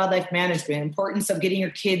importance of wildlife management, importance of getting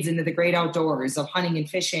your kids into the great outdoors, of hunting and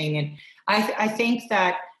fishing. And I think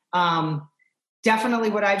that definitely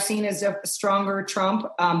what I've seen is a stronger Trump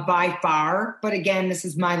by far. But again, this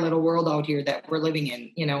is my little world out here that we're living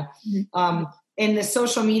in, Mm-hmm. In the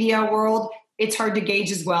social media world, it's hard to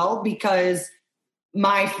gauge as well because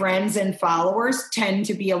my friends and followers tend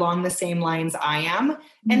to be along the same lines I am.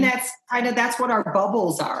 Mm-hmm. And that's what our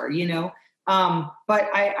bubbles are, but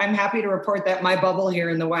I'm happy to report that my bubble here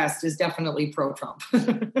in the West is definitely pro-Trump.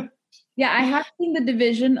 Yeah, I have seen the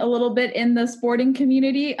division a little bit in the sporting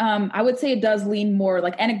community. I would say it does lean more,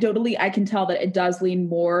 like anecdotally, I can tell that it does lean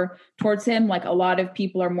more towards him. Like a lot of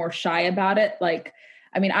people are more shy about it. Like,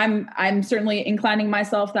 I mean, I'm certainly inclining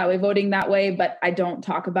myself that way, voting that way, but I don't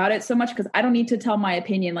talk about it so much because I don't need to tell my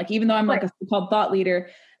opinion. Like, even though I'm like a so-called thought leader,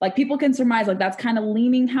 like people can surmise like that's kind of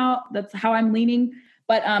that's how I'm leaning.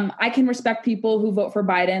 But I can respect people who vote for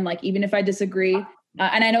Biden, like even if I disagree.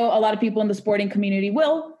 And I know a lot of people in the sporting community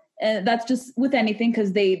will. That's just with anything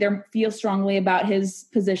because they feel strongly about his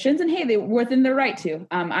positions, and hey, they're within their right to.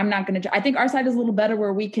 I'm not going to. I think our side is a little better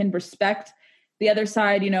where we can respect the other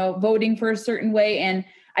side, voting for a certain way. And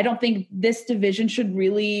I don't think this division should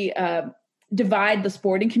really divide the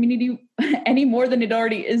sporting community any more than it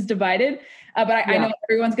already is divided. But I know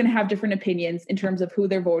everyone's going to have different opinions in terms of who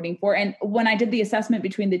they're voting for. And when I did the assessment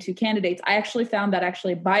between the two candidates, I actually found that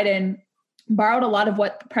Biden borrowed a lot of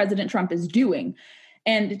what President Trump is doing.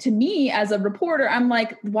 And to me, as a reporter, I'm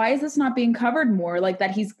like, why is this not being covered more? Like that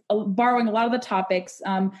he's borrowing a lot of the topics.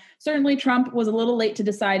 Certainly Trump was a little late to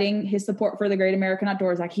deciding his support for the Great American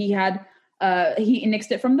Outdoors. Like he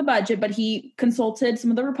nixed it from the budget, but he consulted some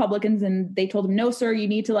of the Republicans and they told him, no, sir, you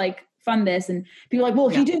need to fund this. And people are like, well,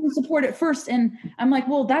 he didn't support it first. And I'm like,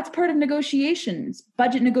 well, that's part of negotiations,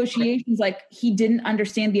 budget negotiations. Like he didn't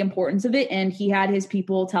understand the importance of it. And he had his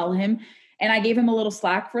people tell him. And I gave him a little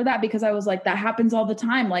slack for that because I was like, that happens all the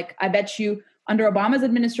time. Like, I bet you under Obama's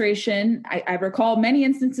administration, I recall many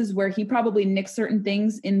instances where he probably nixed certain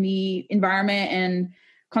things in the environment and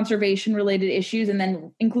conservation related issues and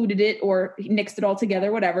then included it or nixed it all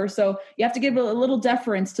together, whatever. So you have to give a little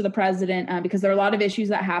deference to the president because there are a lot of issues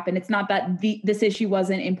that happen. It's not that this issue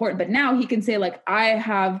wasn't important, but now he can say I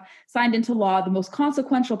have signed into law the most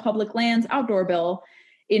consequential public lands outdoor bill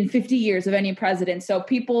in 50 years of any president. So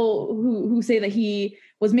people who say that he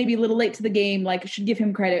was maybe a little late to the game, like, should give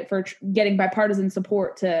him credit for getting bipartisan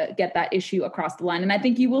support to get that issue across the line. And I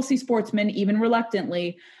think you will see sportsmen, even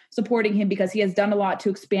reluctantly, supporting him because he has done a lot to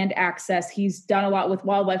expand access. He's done a lot with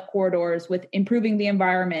wildlife corridors, with improving the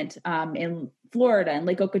environment in Florida and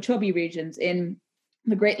Lake Okeechobee regions, in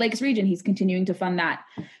the Great Lakes region. He's continuing to fund that.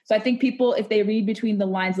 So I think people, if they read between the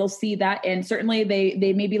lines, they'll see that. And certainly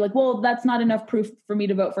they may be like, well, that's not enough proof for me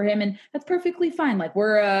to vote for him. And that's perfectly fine. Like,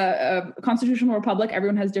 we're a constitutional republic.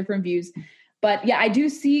 Everyone has different views. But yeah, I do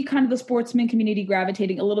see kind of the sportsman community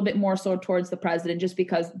gravitating a little bit more so towards the president, just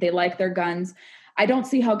because they like their guns. I don't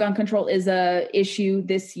see how gun control is a issue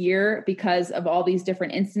this year because of all these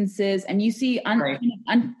different instances. And you see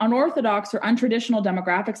unorthodox or untraditional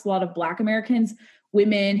demographics, a lot of Black Americans,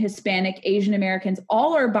 women, Hispanic, Asian Americans,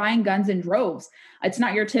 all are buying guns in droves. It's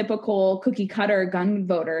not your typical cookie cutter gun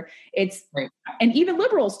voter. It's right. And even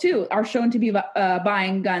liberals too are shown to be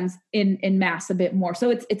buying guns in mass a bit more. So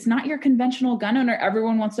it's not your conventional gun owner.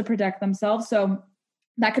 Everyone wants to protect themselves. So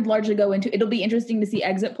that could largely go into, it'll be interesting to see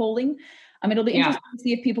exit polling. It'll be interesting to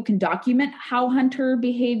see if people can document how hunter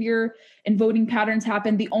behavior and voting patterns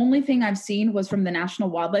happen. The only thing I've seen was from the National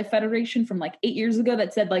Wildlife Federation from like 8 years ago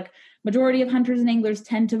that said like majority of hunters and anglers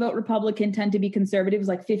tend to vote Republican, tend to be conservative, was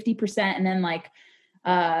like 50%, and then like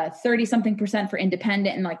 30 something percent for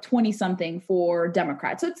independent and like 20 something for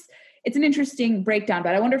Democrats. So it's an interesting breakdown,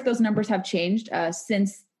 but I wonder if those numbers have changed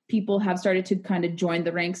since people have started to kind of join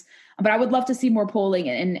the ranks. But I would love to see more polling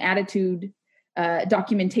and attitude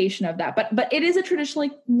documentation of that. But it is a traditionally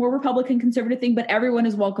more Republican conservative thing, but everyone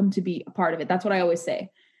is welcome to be a part of it. That's what I always say.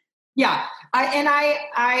 Yeah.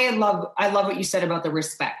 I love what you said about the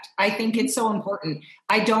respect. I think it's so important.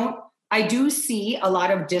 I do see a lot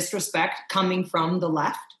of disrespect coming from the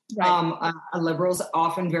left. Right. Liberals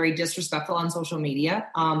often very disrespectful on social media.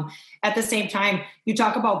 At the same time, you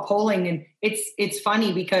talk about polling, and it's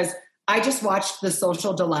funny because I just watched The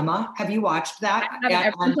Social Dilemma. Have you watched that?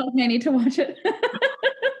 Everyone told me I need to watch it.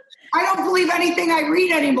 I don't believe anything I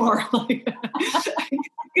read anymore.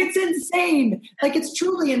 It's insane. Like, it's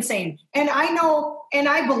truly insane. And I know, and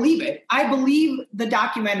I believe it. I believe the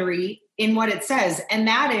documentary in what it says. And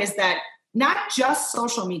that is that not just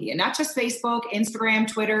social media, not just Facebook, Instagram,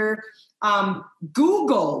 Twitter,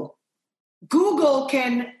 Google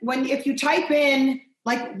can, if you type in,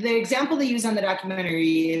 like the example they use on the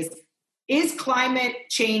documentary is climate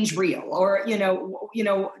change real? Or,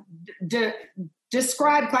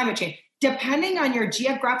 describe climate change. Depending on your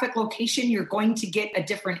geographic location, you're going to get a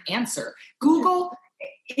different answer. Google,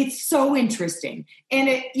 it's so interesting. And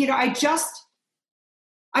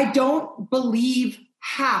I don't believe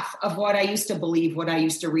half of what I used to believe, what I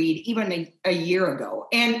used to read even a year ago.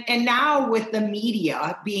 And now with the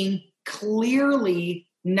media being clearly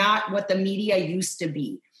not what the media used to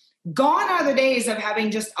be. Gone are the days of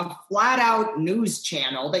having just a flat out news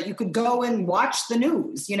channel that you could go and watch the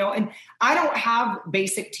news, and I don't have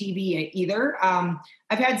basic TV either.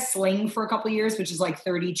 I've had Sling for a couple of years, which is like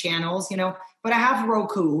 30 channels, but I have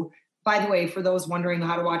Roku. By the way, for those wondering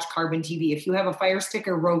how to watch Carbon TV, if you have a Fire Stick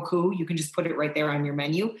or Roku, you can just put it right there on your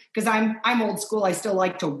menu. Because I'm old school. I still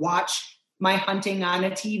like to watch my hunting on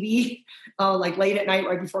a TV, like late at night,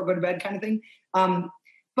 right before I go to bed kind of thing.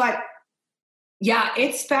 But yeah,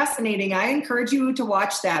 it's fascinating. I encourage you to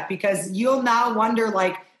watch that because you'll now wonder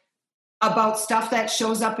about stuff that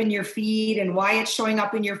shows up in your feed and why it's showing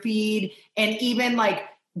up in your feed. And even like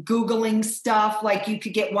Googling stuff, like you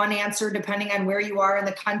could get one answer depending on where you are in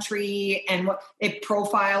the country and what it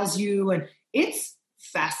profiles you. And it's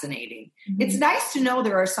fascinating. Mm-hmm. It's nice to know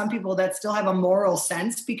there are some people that still have a moral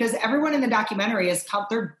sense because everyone in the documentary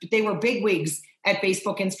they were bigwigs at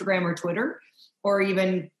Facebook, Instagram, or Twitter, or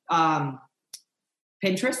even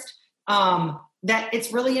Pinterest. That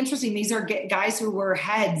it's really interesting. These are guys who were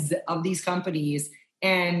heads of these companies,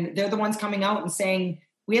 and they're the ones coming out and saying,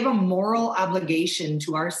 we have a moral obligation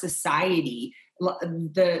to our society.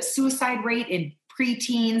 The suicide rate in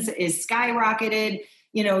preteens is skyrocketed.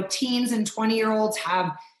 Teens and 20-year-olds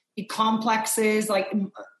have complexes. Like,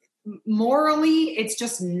 morally, it's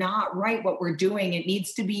just not right what we're doing. It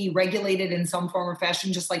needs to be regulated in some form or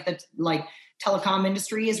fashion, just like the telecom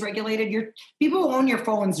industry is regulated. People who own your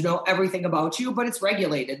phones know everything about you, but it's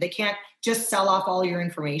regulated. They can't just sell off all your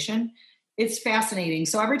information. It's fascinating.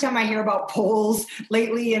 So every time I hear about polls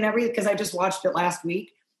lately and because I just watched it last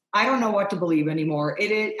week, I don't know what to believe anymore.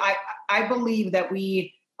 I believe that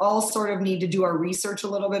we all sort of need to do our research a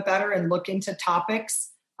little bit better and look into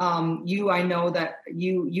topics. I know that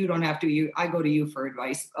you don't have to. I go to you for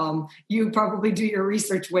advice. You probably do your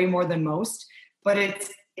research way more than most, but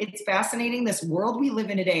it's fascinating, this world we live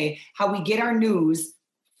in today, how we get our news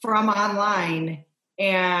from online,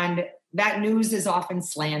 and that news is often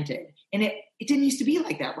slanted. And it didn't used to be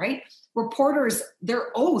like that, right? Reporters, their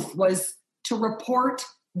oath was to report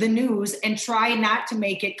the news and try not to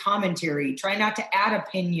make it commentary, try not to add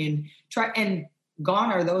opinion, and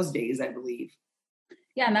gone are those days, I believe.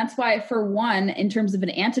 Yeah. And that's why, for one, in terms of an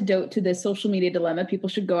antidote to this social media dilemma, people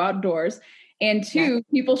should go outdoors. And two,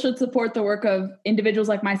 people should support the work of individuals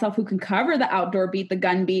like myself who can cover the outdoor beat, the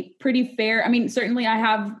gun beat, pretty fair. I mean, certainly I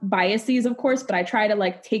have biases, of course, but I try to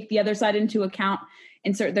like take the other side into account,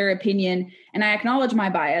 insert their opinion, and I acknowledge my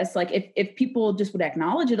bias. Like if people just would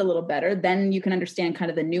acknowledge it a little better, then you can understand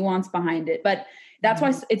kind of the nuance behind it. But that's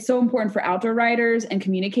why it's so important for outdoor writers and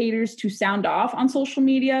communicators to sound off on social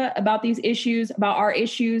media about these issues, about our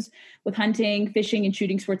issues with hunting, fishing, and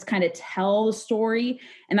shooting sports, kind of tell the story.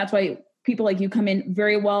 And that's why people like you come in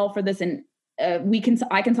very well for this. And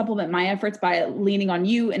I can supplement my efforts by leaning on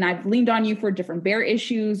you. And I've leaned on you for different bear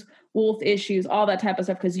issues, wolf issues, all that type of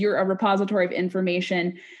stuff, because you're a repository of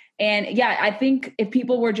information. And yeah, I think if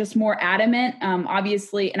people were just more adamant,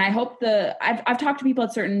 obviously, and I hope I've talked to people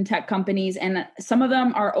at certain tech companies, and some of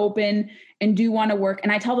them are open and do want to work.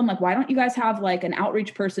 And I tell them, like, why don't you guys have like an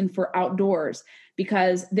outreach person for outdoors?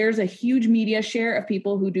 Because there's a huge media share of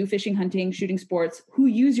people who do fishing, hunting, shooting sports, who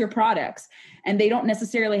use your products, and they don't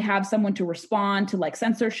necessarily have someone to respond to like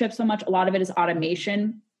censorship so much. A lot of it is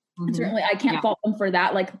automation. And certainly I can't fault them for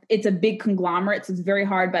that. Like, it's a big conglomerate, so it's very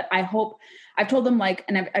hard, but I hope I've told them, like,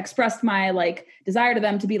 and I've expressed my like desire to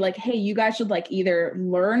them to be like, hey, you guys should like either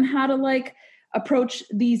learn how to like approach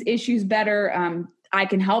these issues better. I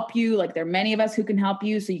can help you. Like, there are many of us who can help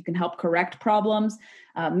you, so you can help correct problems,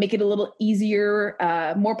 make it a little easier,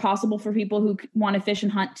 more possible for people who want to fish and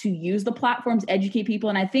hunt to use the platforms, educate people.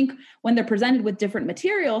 And I think when they're presented with different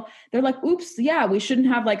material, they're like, oops, yeah, we shouldn't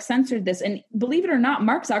have like censored this. And believe it or not,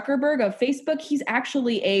 Mark Zuckerberg of Facebook, he's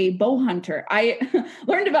actually a bow hunter. I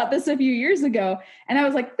learned about this a few years ago, and I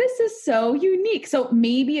was like, this is so unique. So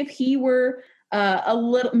maybe if he were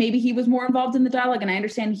maybe he was more involved in the dialogue. And I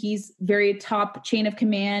understand he's very top chain of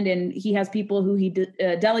command, and he has people who he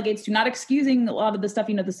delegates to, not excusing a lot of the stuff,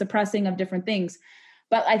 the suppressing of different things.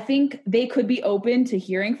 But I think they could be open to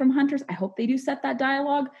hearing from hunters. I hope they do set that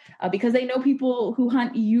dialogue because they know people who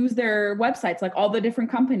hunt use their websites, like all the different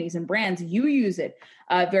companies and brands. You use it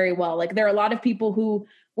very well. Like, there are a lot of people who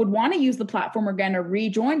would want to use the platform again or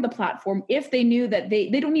rejoin the platform if they knew that they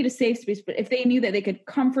don't need a safe space, but if they knew that they could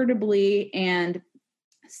comfortably and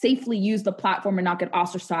safely use the platform and not get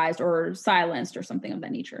ostracized or silenced or something of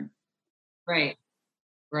that nature. Right.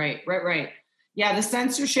 Yeah, the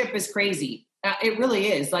censorship is crazy. It really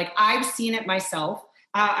is. Like, I've seen it myself.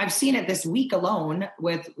 I've seen it this week alone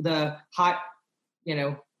with the hot,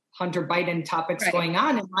 Hunter Biden topics going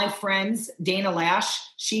on. And my friends, Dana Lash,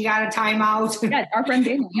 she got a timeout. Yeah, our friend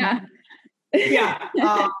Dana. Yeah.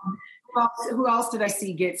 Yeah. Who else did I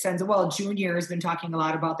see get censored? Well, Junior has been talking a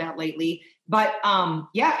lot about that lately. But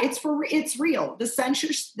yeah, it's real. The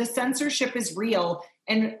censorship is real.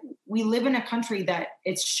 And we live in a country that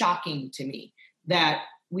it's shocking to me that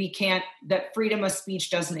that freedom of speech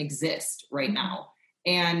doesn't exist right now.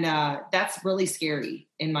 And that's really scary,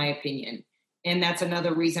 in my opinion. And that's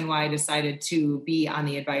another reason why I decided to be on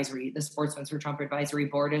the Sportsmen for Trump advisory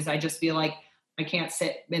board, is I just feel like I can't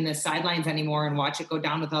sit in the sidelines anymore and watch it go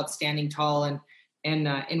down without standing tall and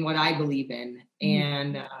in what I believe in.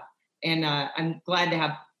 And I'm glad to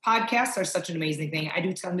have podcasts are such an amazing thing. I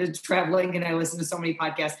do tons of traveling and I listen to so many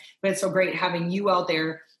podcasts, but it's so great having you out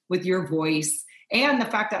there with your voice. And the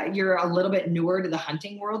fact that you're a little bit newer to the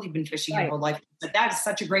hunting world, you've been fishing your whole life, but that is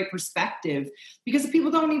such a great perspective because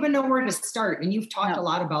people don't even know where to start. And you've talked a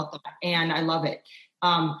lot about that, and I love it.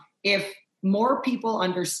 If more people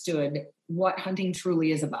understood what hunting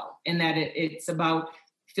truly is about, and that it's about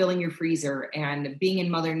filling your freezer and being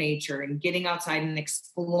in Mother Nature and getting outside and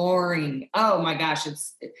exploring. Oh my gosh,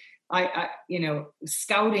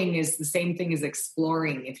 scouting is the same thing as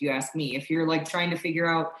exploring, if you ask me. If you're like trying to figure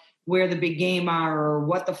out where the big game are or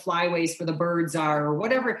what the flyways for the birds are or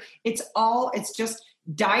whatever, it's just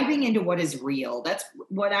diving into what is real. That's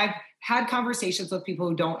what I've had conversations with people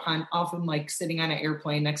who don't hunt, often like sitting on an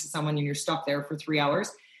airplane next to someone and you're stuck there for 3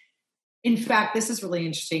 hours. In fact, this is really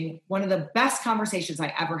interesting. One of the best conversations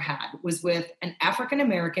I ever had was with an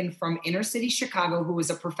African-American from inner city Chicago who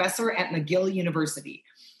was a professor at McGill University.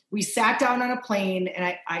 We sat down on a plane, and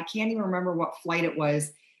I can't even remember what flight it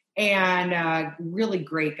was, and a really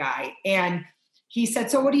great guy. And he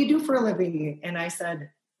said, so what do you do for a living? And I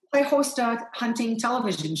said, I host a hunting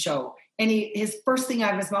television show. And his first thing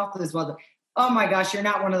out of his mouth was, well, oh my gosh, you're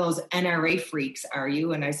not one of those NRA freaks, are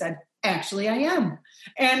you? And I said, actually, I am.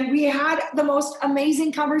 And we had the most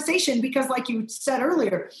amazing conversation because, like you said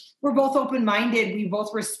earlier, we're both open-minded. We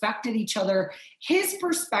both respected each other. His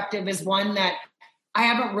perspective is one that I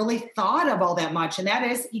haven't really thought of all that much. And that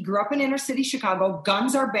is, he grew up in inner city Chicago.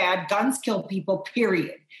 Guns are bad. Guns kill people,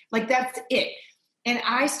 period. Like, that's it. And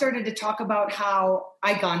I started to talk about how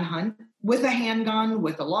I gun hunt with a handgun,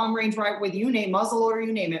 with a long range rifle, with muzzle loader,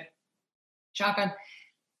 you name it, shotgun.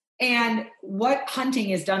 And what hunting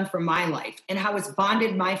has done for my life and how it's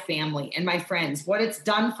bonded my family and my friends, what it's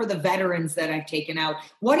done for the veterans that I've taken out,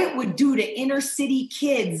 what it would do to inner city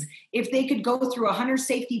kids if they could go through a hunter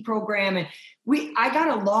safety program. And I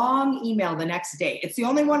got a long email the next day. It's the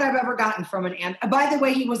only one I've ever gotten from by the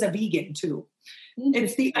way, he was a vegan too.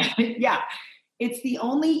 It's the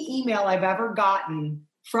only email I've ever gotten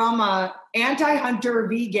from a anti-hunter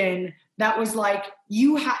vegan that was like,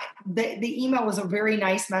 the email was a very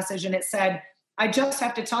nice message. And it said, I just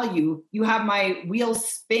have to tell you, you have my wheels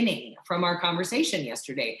spinning from our conversation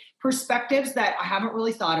yesterday. Perspectives that I haven't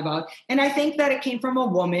really thought about. And I think that it came from a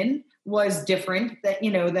woman was different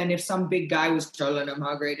than if some big guy was telling them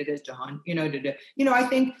how great it is to hunt, I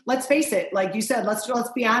think, let's face it, like you said, let's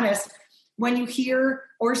be honest. When you hear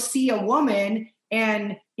or see a woman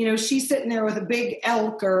and, she's sitting there with a big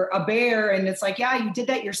elk or a bear, and it's like, yeah, you did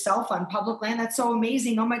that yourself on public land. That's so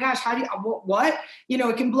amazing. Oh my gosh. How do you, what?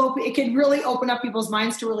 It can really open up people's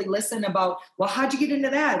minds to really listen about, well, how'd you get into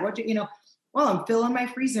that? Well, I'm filling my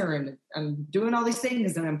freezer and I'm doing all these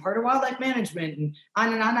things and I'm part of wildlife management and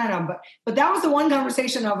on and on and on. But that was the one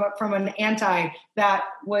conversation from an anti that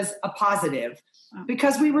was a positive.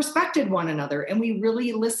 Because we respected one another and we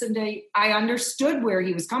really listened I understood where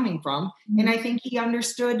he was coming from. Mm-hmm. And I think he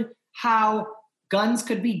understood how guns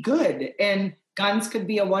could be good and guns could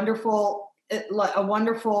be a wonderful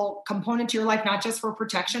component to your life, not just for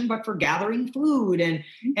protection, but for gathering food and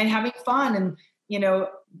having fun. And,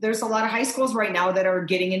 there's a lot of high schools right now that are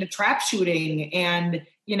getting into trap shooting and,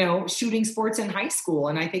 shooting sports in high school.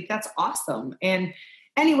 And I think that's awesome. And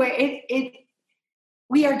anyway,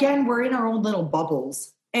 we're in our own little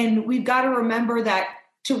bubbles, and we've got to remember that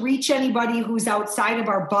to reach anybody who's outside of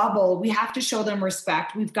our bubble, we have to show them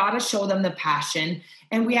respect. We've got to show them the passion,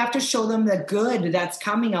 and we have to show them the good that's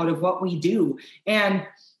coming out of what we do. And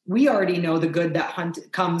we already know the good that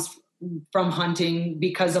comes from hunting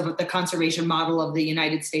because of the conservation model of the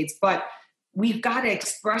United States, but we've got to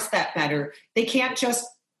express that better. They can't just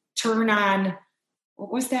turn on,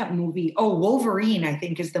 what was that movie? Oh, Wolverine, I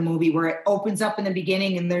think is the movie where it opens up in the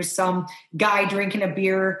beginning and there's some guy drinking a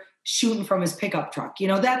beer, shooting from his pickup truck.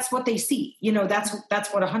 That's what they see. That's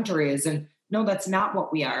what a hunter is. And no, that's not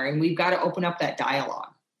what we are. And we've got to open up that dialogue.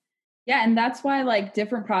 Yeah. And that's why like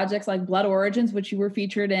different projects like Blood Origins, which you were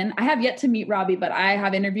featured in, I have yet to meet Robbie, but I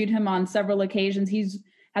have interviewed him on several occasions.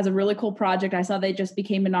 Has a really cool project. I saw they just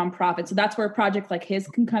became a nonprofit. So that's where a project like his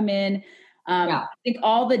can come in. I think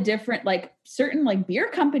all the different, like certain like beer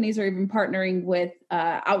companies are even partnering with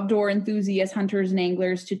outdoor enthusiasts, hunters and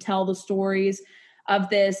anglers to tell the stories of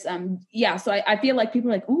this. So I feel like people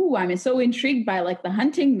are like, ooh, I'm so intrigued by like the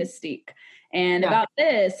hunting mystique and about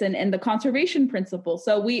this and the conservation principle.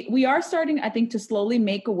 So we are starting, I think, to slowly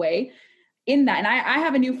make a way in that. And I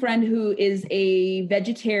have a new friend who is a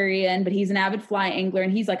vegetarian, but he's an avid fly angler.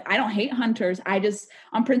 And he's like, I don't hate hunters.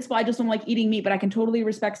 On principle, I just don't like eating meat, but I can totally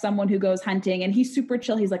respect someone who goes hunting. And he's super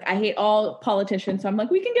chill. He's like, I hate all politicians. So I'm like,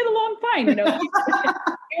 we can get along fine,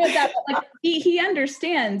 Like, he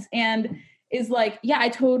understands and is like, yeah, I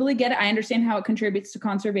totally get it. I understand how it contributes to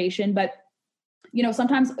conservation, but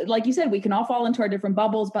sometimes, like you said, we can all fall into our different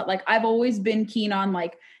bubbles, but like, I've always been keen on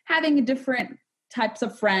like having a different types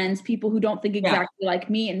of friends, people who don't think exactly like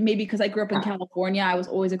me. And maybe because I grew up in California, I was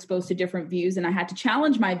always exposed to different views and I had to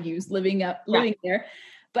challenge my views living there.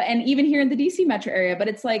 And even here in the DC metro area, but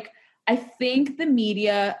it's like, I think the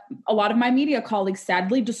media, a lot of my media colleagues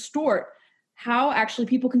sadly distort how actually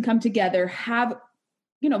people can come together, have,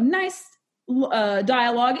 nice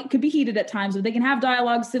dialogue. It could be heated at times, but they can have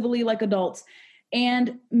dialogue civilly like adults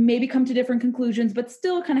and maybe come to different conclusions, but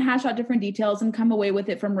still kind of hash out different details and come away with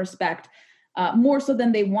it from respect. More so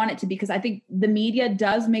than they want it to be, because I think the media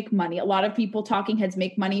does make money. A lot of people, talking heads,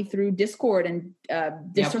 make money through discord and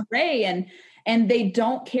disarray, and they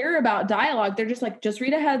don't care about dialogue. They're just like, just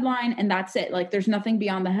read a headline and that's it. Like there's nothing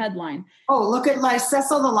beyond the headline. Oh, look at like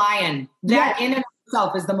Cecil the Lion. That in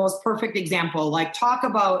itself is the most perfect example. Like talk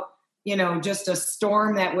about, just a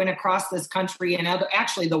storm that went across this country and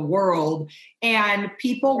actually the world, and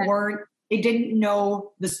people they didn't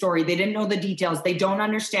know the story. They didn't know the details. They don't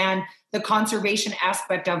understand the conservation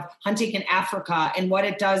aspect of hunting in Africa and what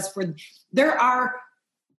it does for, there are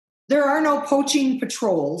no poaching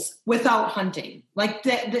patrols without hunting. Like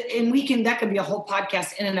that, and that could be a whole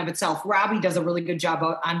podcast in and of itself. Robbie does a really good job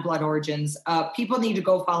on Blood Origins. People need to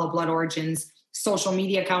go follow Blood Origins social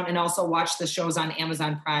media account and also watch the shows on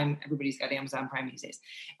Amazon Prime. Everybody's got Amazon Prime these days.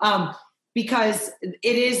 Because it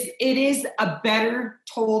is a better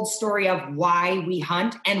told story of why we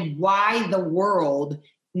hunt and why the world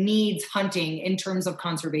needs hunting in terms of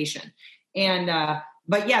conservation. And,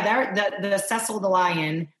 but yeah, the Cecil the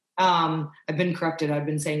lion, I've been corrected. I've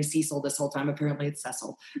been saying Cecil this whole time. Apparently it's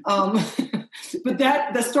Cecil. But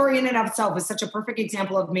the story in and of itself is such a perfect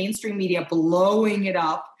example of mainstream media blowing it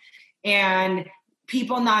up and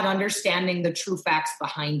people not understanding the true facts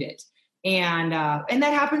behind it. And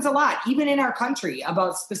that happens a lot, even in our country,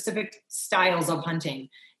 about specific styles of hunting.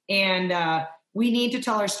 And we need to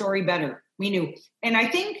tell our story better. We knew. And I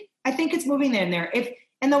think it's moving in there.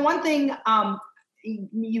 And the one thing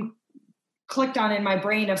you clicked on in my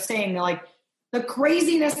brain of saying, like, the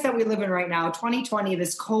craziness that we live in right now, 2020,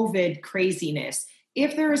 this COVID craziness,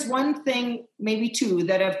 if there is one thing, maybe two,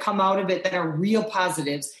 that have come out of it that are real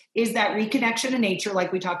positives, is that reconnection to nature,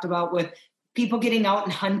 like we talked about with people getting out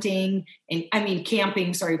and hunting and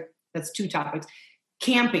camping. Sorry, that's two topics.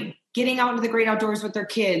 Camping, getting out into the great outdoors with their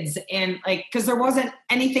kids. And because there wasn't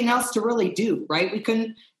anything else to really do, right? We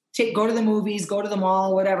couldn't go to the movies, go to the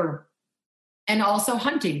mall, whatever. And also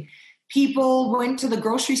hunting. People went to the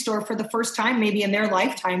grocery store for the first time, maybe in their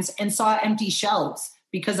lifetimes, and saw empty shelves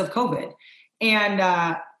because of COVID. And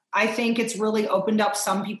I think it's really opened up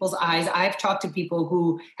some people's eyes. I've talked to people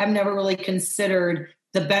who have never really considered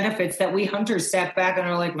the benefits that we hunters sat back and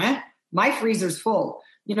are like, man, my freezer's full.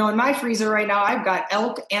 In my freezer right now, I've got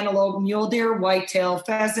elk, antelope, mule deer, whitetail,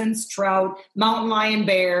 pheasants, trout, mountain lion,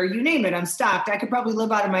 bear, you name it. I'm stocked. I could probably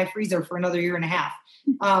live out of my freezer for another year and a half.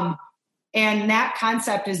 And that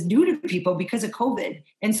concept is new to people because of COVID.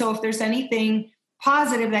 And so if there's anything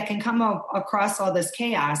positive that can come across all this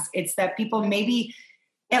chaos, it's that people maybe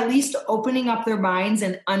at least opening up their minds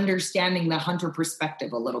and understanding the hunter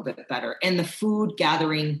perspective a little bit better and the food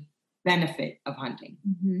gathering benefit of hunting.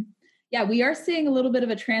 Mm-hmm. Yeah, we are seeing a little bit of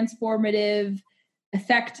a transformative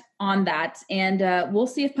effect on that. And we'll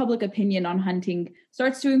see if public opinion on hunting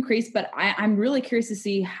starts to increase. But I'm really curious to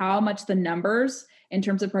see how much the numbers in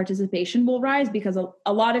terms of participation will rise, because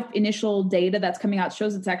a lot of initial data that's coming out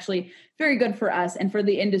shows it's actually very good for us and for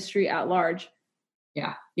the industry at large.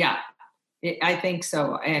 Yeah. I think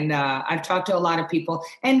so. And I've talked to a lot of people,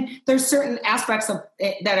 and there's certain aspects of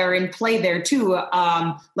that are in play there too.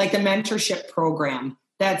 Like the mentorship program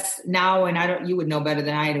that's now, and you would know better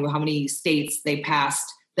than I do how many states they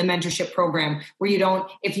passed the mentorship program where you don't,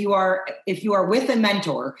 if you are with a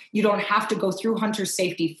mentor, you don't have to go through hunter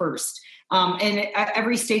safety first. And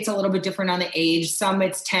every state's a little bit different on the age. Some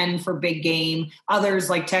it's 10 for big game. Others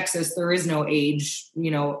like Texas, there is no age,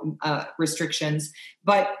 restrictions,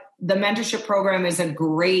 but the mentorship program is a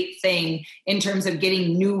great thing in terms of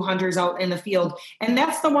getting new hunters out in the field. And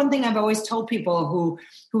that's the one thing I've always told people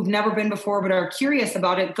who've never been before but are curious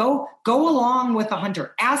about it. Go along with a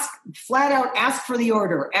hunter. Flat out ask for the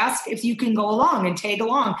order. Ask if you can go along and tag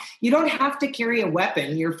along. You don't have to carry a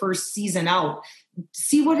weapon your first season out.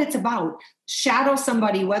 See what it's about. Shadow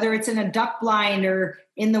somebody, whether it's in a duck blind or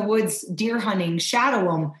in the woods deer hunting.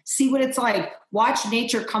 Shadow them. See what it's like. Watch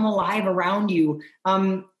nature come alive around you.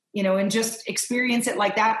 And just experience it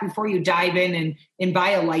like that before you dive in and buy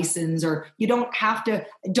a license. Or you don't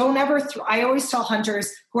ever, I always tell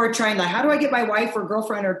hunters who are trying, like, how do I get my wife or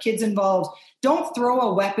girlfriend or kids involved? Don't throw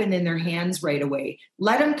a weapon in their hands right away.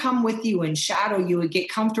 Let them come with you and shadow you and get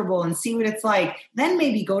comfortable and see what it's like. Then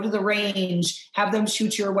maybe go to the range, have them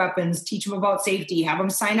shoot your weapons, teach them about safety, have them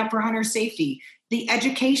sign up for hunter safety. I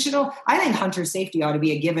think hunter safety ought to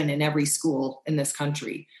be a given in every school in this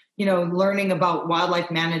country. Learning about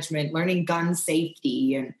wildlife management, learning gun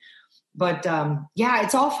safety. But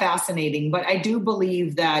it's all fascinating. But I do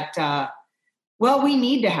believe that, we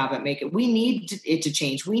need to have it we need it to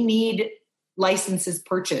change. We need licenses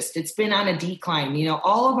purchased. It's been on a decline.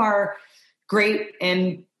 All of our great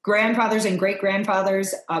and grandfathers and great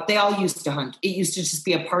grandfathers, they all used to hunt. It used to just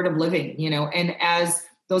be a part of living, and as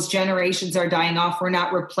those generations are dying off, we're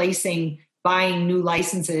not replacing buying new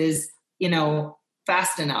licenses,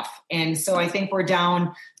 fast enough. And so I think we're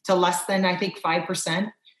down to less than,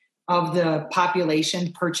 5% of the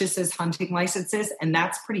population purchases hunting licenses. And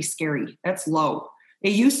that's pretty scary. That's low.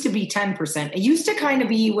 It used to be 10%. It used to kind of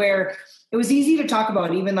be where it was easy to talk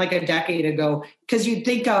about even like a decade ago, because you'd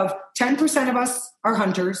think of 10% of us are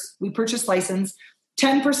hunters. We purchase license.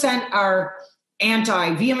 10% are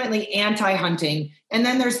vehemently anti-hunting. And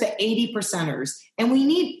then there's the 80%ers. And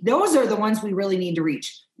those are the ones we really need to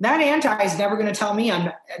reach. That anti is never going to talk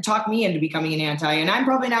me into becoming an anti, and I'm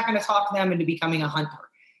probably not going to talk them into becoming a hunter.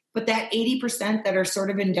 But that 80% that are sort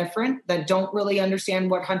of indifferent, that don't really understand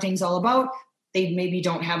what hunting's all about, they maybe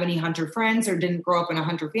don't have any hunter friends or didn't grow up in a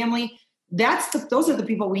hunter family. Those are the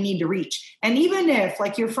people we need to reach. And even if,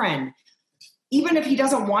 like your friend, even if he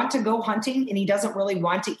doesn't want to go hunting and he doesn't really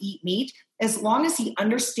want to eat meat, as long as he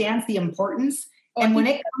understands the importance, and when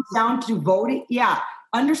it comes down to voting,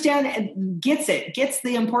 understand and gets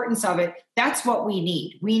the importance of it. That's what we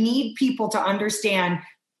need. We need people to understand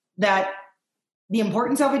that the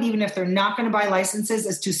importance of it, even if they're not going to buy licenses,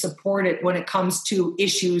 is to support it when it comes to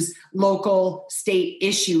issues, local, state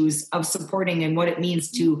issues of supporting and what it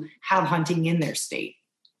means to have hunting in their state.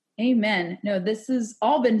 Amen. No, this has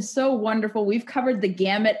all been so wonderful. We've covered the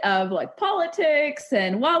gamut of like politics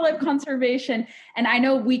and wildlife conservation. And I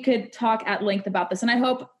know we could talk at length about this. And I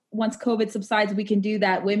hope once COVID subsides, we can do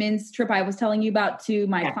that women's trip I was telling you about to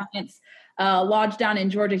my client's lodge down in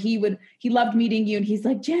Georgia. He loved meeting you. And he's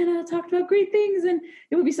like, Jana talked about great things. And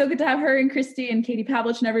it would be so good to have her and Christy and Katie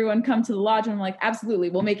Pavlich and everyone come to the lodge. And I'm like, absolutely.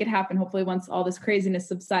 We'll make it happen. Hopefully once all this craziness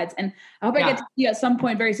subsides. And I hope I get to see you at some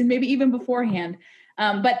point very soon, maybe even beforehand.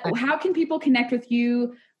 But how can people connect with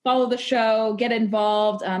you, follow the show, get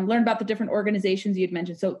involved, learn about the different organizations you'd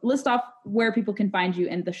mentioned? So list off where people can find you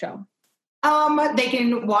in the show. They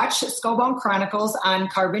can watch Skullbound Chronicles on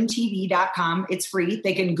carbontv.com. It's free.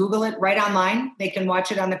 They can Google it right online. They can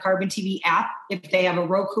watch it on the Carbon TV app. If they have a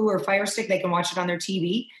Roku or Fire Stick, they can watch it on their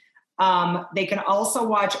TV. They can also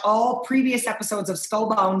watch all previous episodes of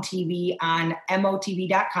Skullbound TV on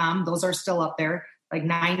motv.com. Those are still up there, like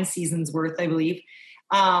 9 seasons worth, I believe.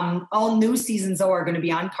 All new seasons, though, are going to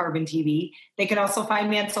be on Carbon TV. They can also find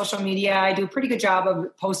me on social media. I do a pretty good job of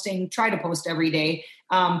try to post every day.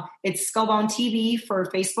 It's Skullbound TV for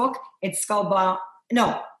Facebook. It's Skullbound.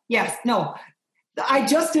 I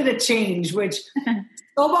just did a change, which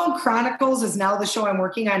Skullbound Chronicles is now the show I'm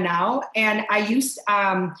working on now. And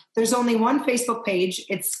there's only one Facebook page.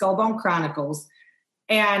 It's Skullbound Chronicles.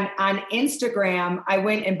 And on Instagram, I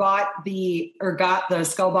went and got the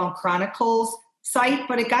Skullbound Chronicles site,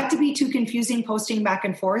 but it got to be too confusing posting back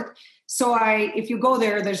and forth. So if you go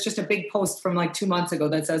there's just a big post from like 2 months ago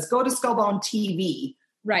that says, go to Skullbound TV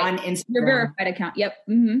on Instagram. Your verified account. Yep.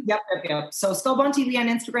 Mm-hmm. Yep. So Skullbound TV on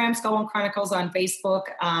Instagram, Skullbound Chronicles on Facebook,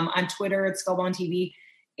 on Twitter, it's Skullbound TV.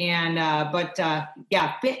 And,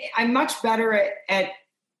 I'm much better at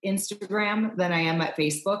Instagram than I am at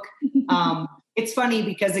Facebook. It's funny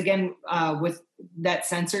because again, with that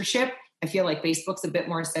censorship, I feel like Facebook's a bit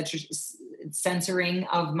more censoring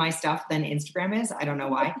of my stuff than Instagram is. I don't know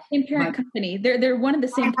why. Same parent company. They're one of the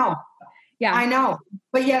same. Yeah, I know.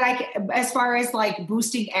 But yet, as far as like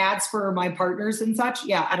boosting ads for my partners and such,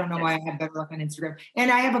 I don't know why I have better luck on Instagram,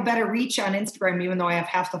 and I have a better reach on Instagram, even though I have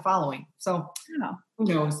half the following. So who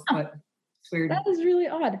knows? But it's weird. That is really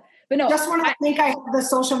odd. But no, just when I think I have the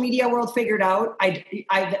social media world figured out,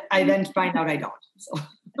 I then find out I don't. So.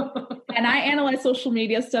 And I analyze social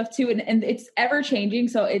media stuff too, and it's ever changing.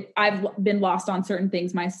 So I've been lost on certain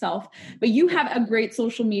things myself, but you have a great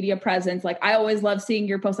social media presence. Like I always love seeing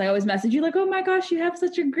your posts. I always message you like, oh my gosh, you have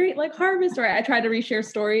such a great like harvest. Or I try to reshare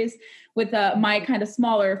stories with my kind of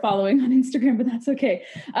smaller following on Instagram, but that's okay.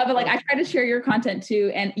 But like I try to share your content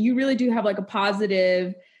too. And you really do have like a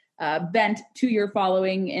positive bent to your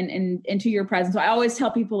following and to your presence. So I always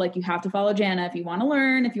tell people like, you have to follow Jana if you want to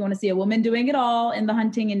learn, if you want to see a woman doing it all in the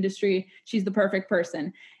hunting industry, she's the perfect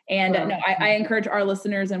person. And I encourage our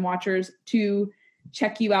listeners and watchers to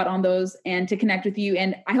check you out on those and to connect with you.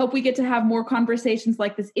 And I hope we get to have more conversations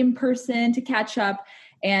like this in person to catch up.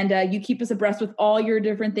 And you keep us abreast with all your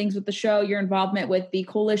different things with the show, your involvement with the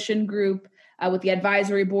coalition group, with the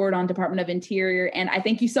advisory board on Department of Interior. And I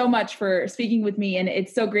thank you so much for speaking with me. And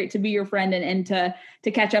it's so great to be your friend and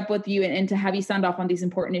to catch up with you and to have you sound off on these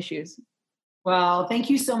important issues. Well,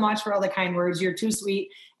 thank you so much for all the kind words. You're too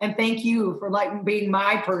sweet. And thank you for being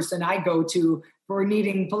my person I go to for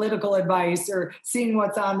needing political advice or seeing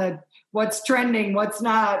what's trending, what's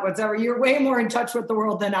not, whatever. You're way more in touch with the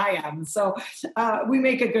world than I am. So we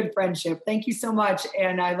make a good friendship. Thank you so much.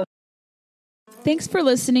 And I look. Thanks for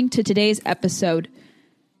listening to today's episode.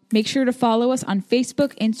 Make sure to follow us on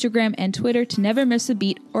Facebook, Instagram, and Twitter to never miss a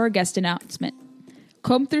beat or a guest announcement.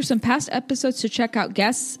 Comb through some past episodes to check out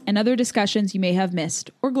guests and other discussions you may have missed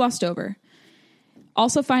or glossed over.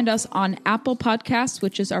 Also find us on Apple Podcasts,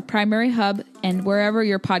 which is our primary hub, and wherever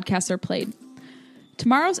your podcasts are played.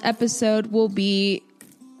 Tomorrow's episode will be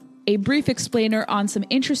a brief explainer on some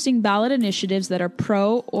interesting ballot initiatives that are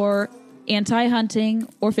pro or anti-hunting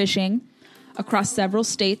or fishing across several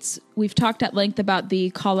states. We've talked at length about the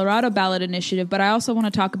Colorado ballot initiative, but I also want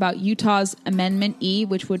to talk about Utah's Amendment E,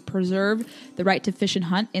 which would preserve the right to fish and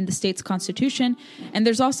hunt in the state's constitution. And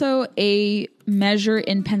there's also a measure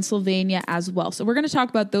in Pennsylvania as well. So we're going to talk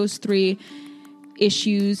about those three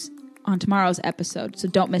issues on tomorrow's episode, so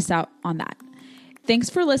don't miss out on that. Thanks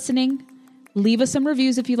for listening. Leave us some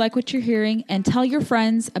reviews if you like what you're hearing, and tell your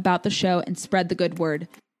friends about the show and spread the good word.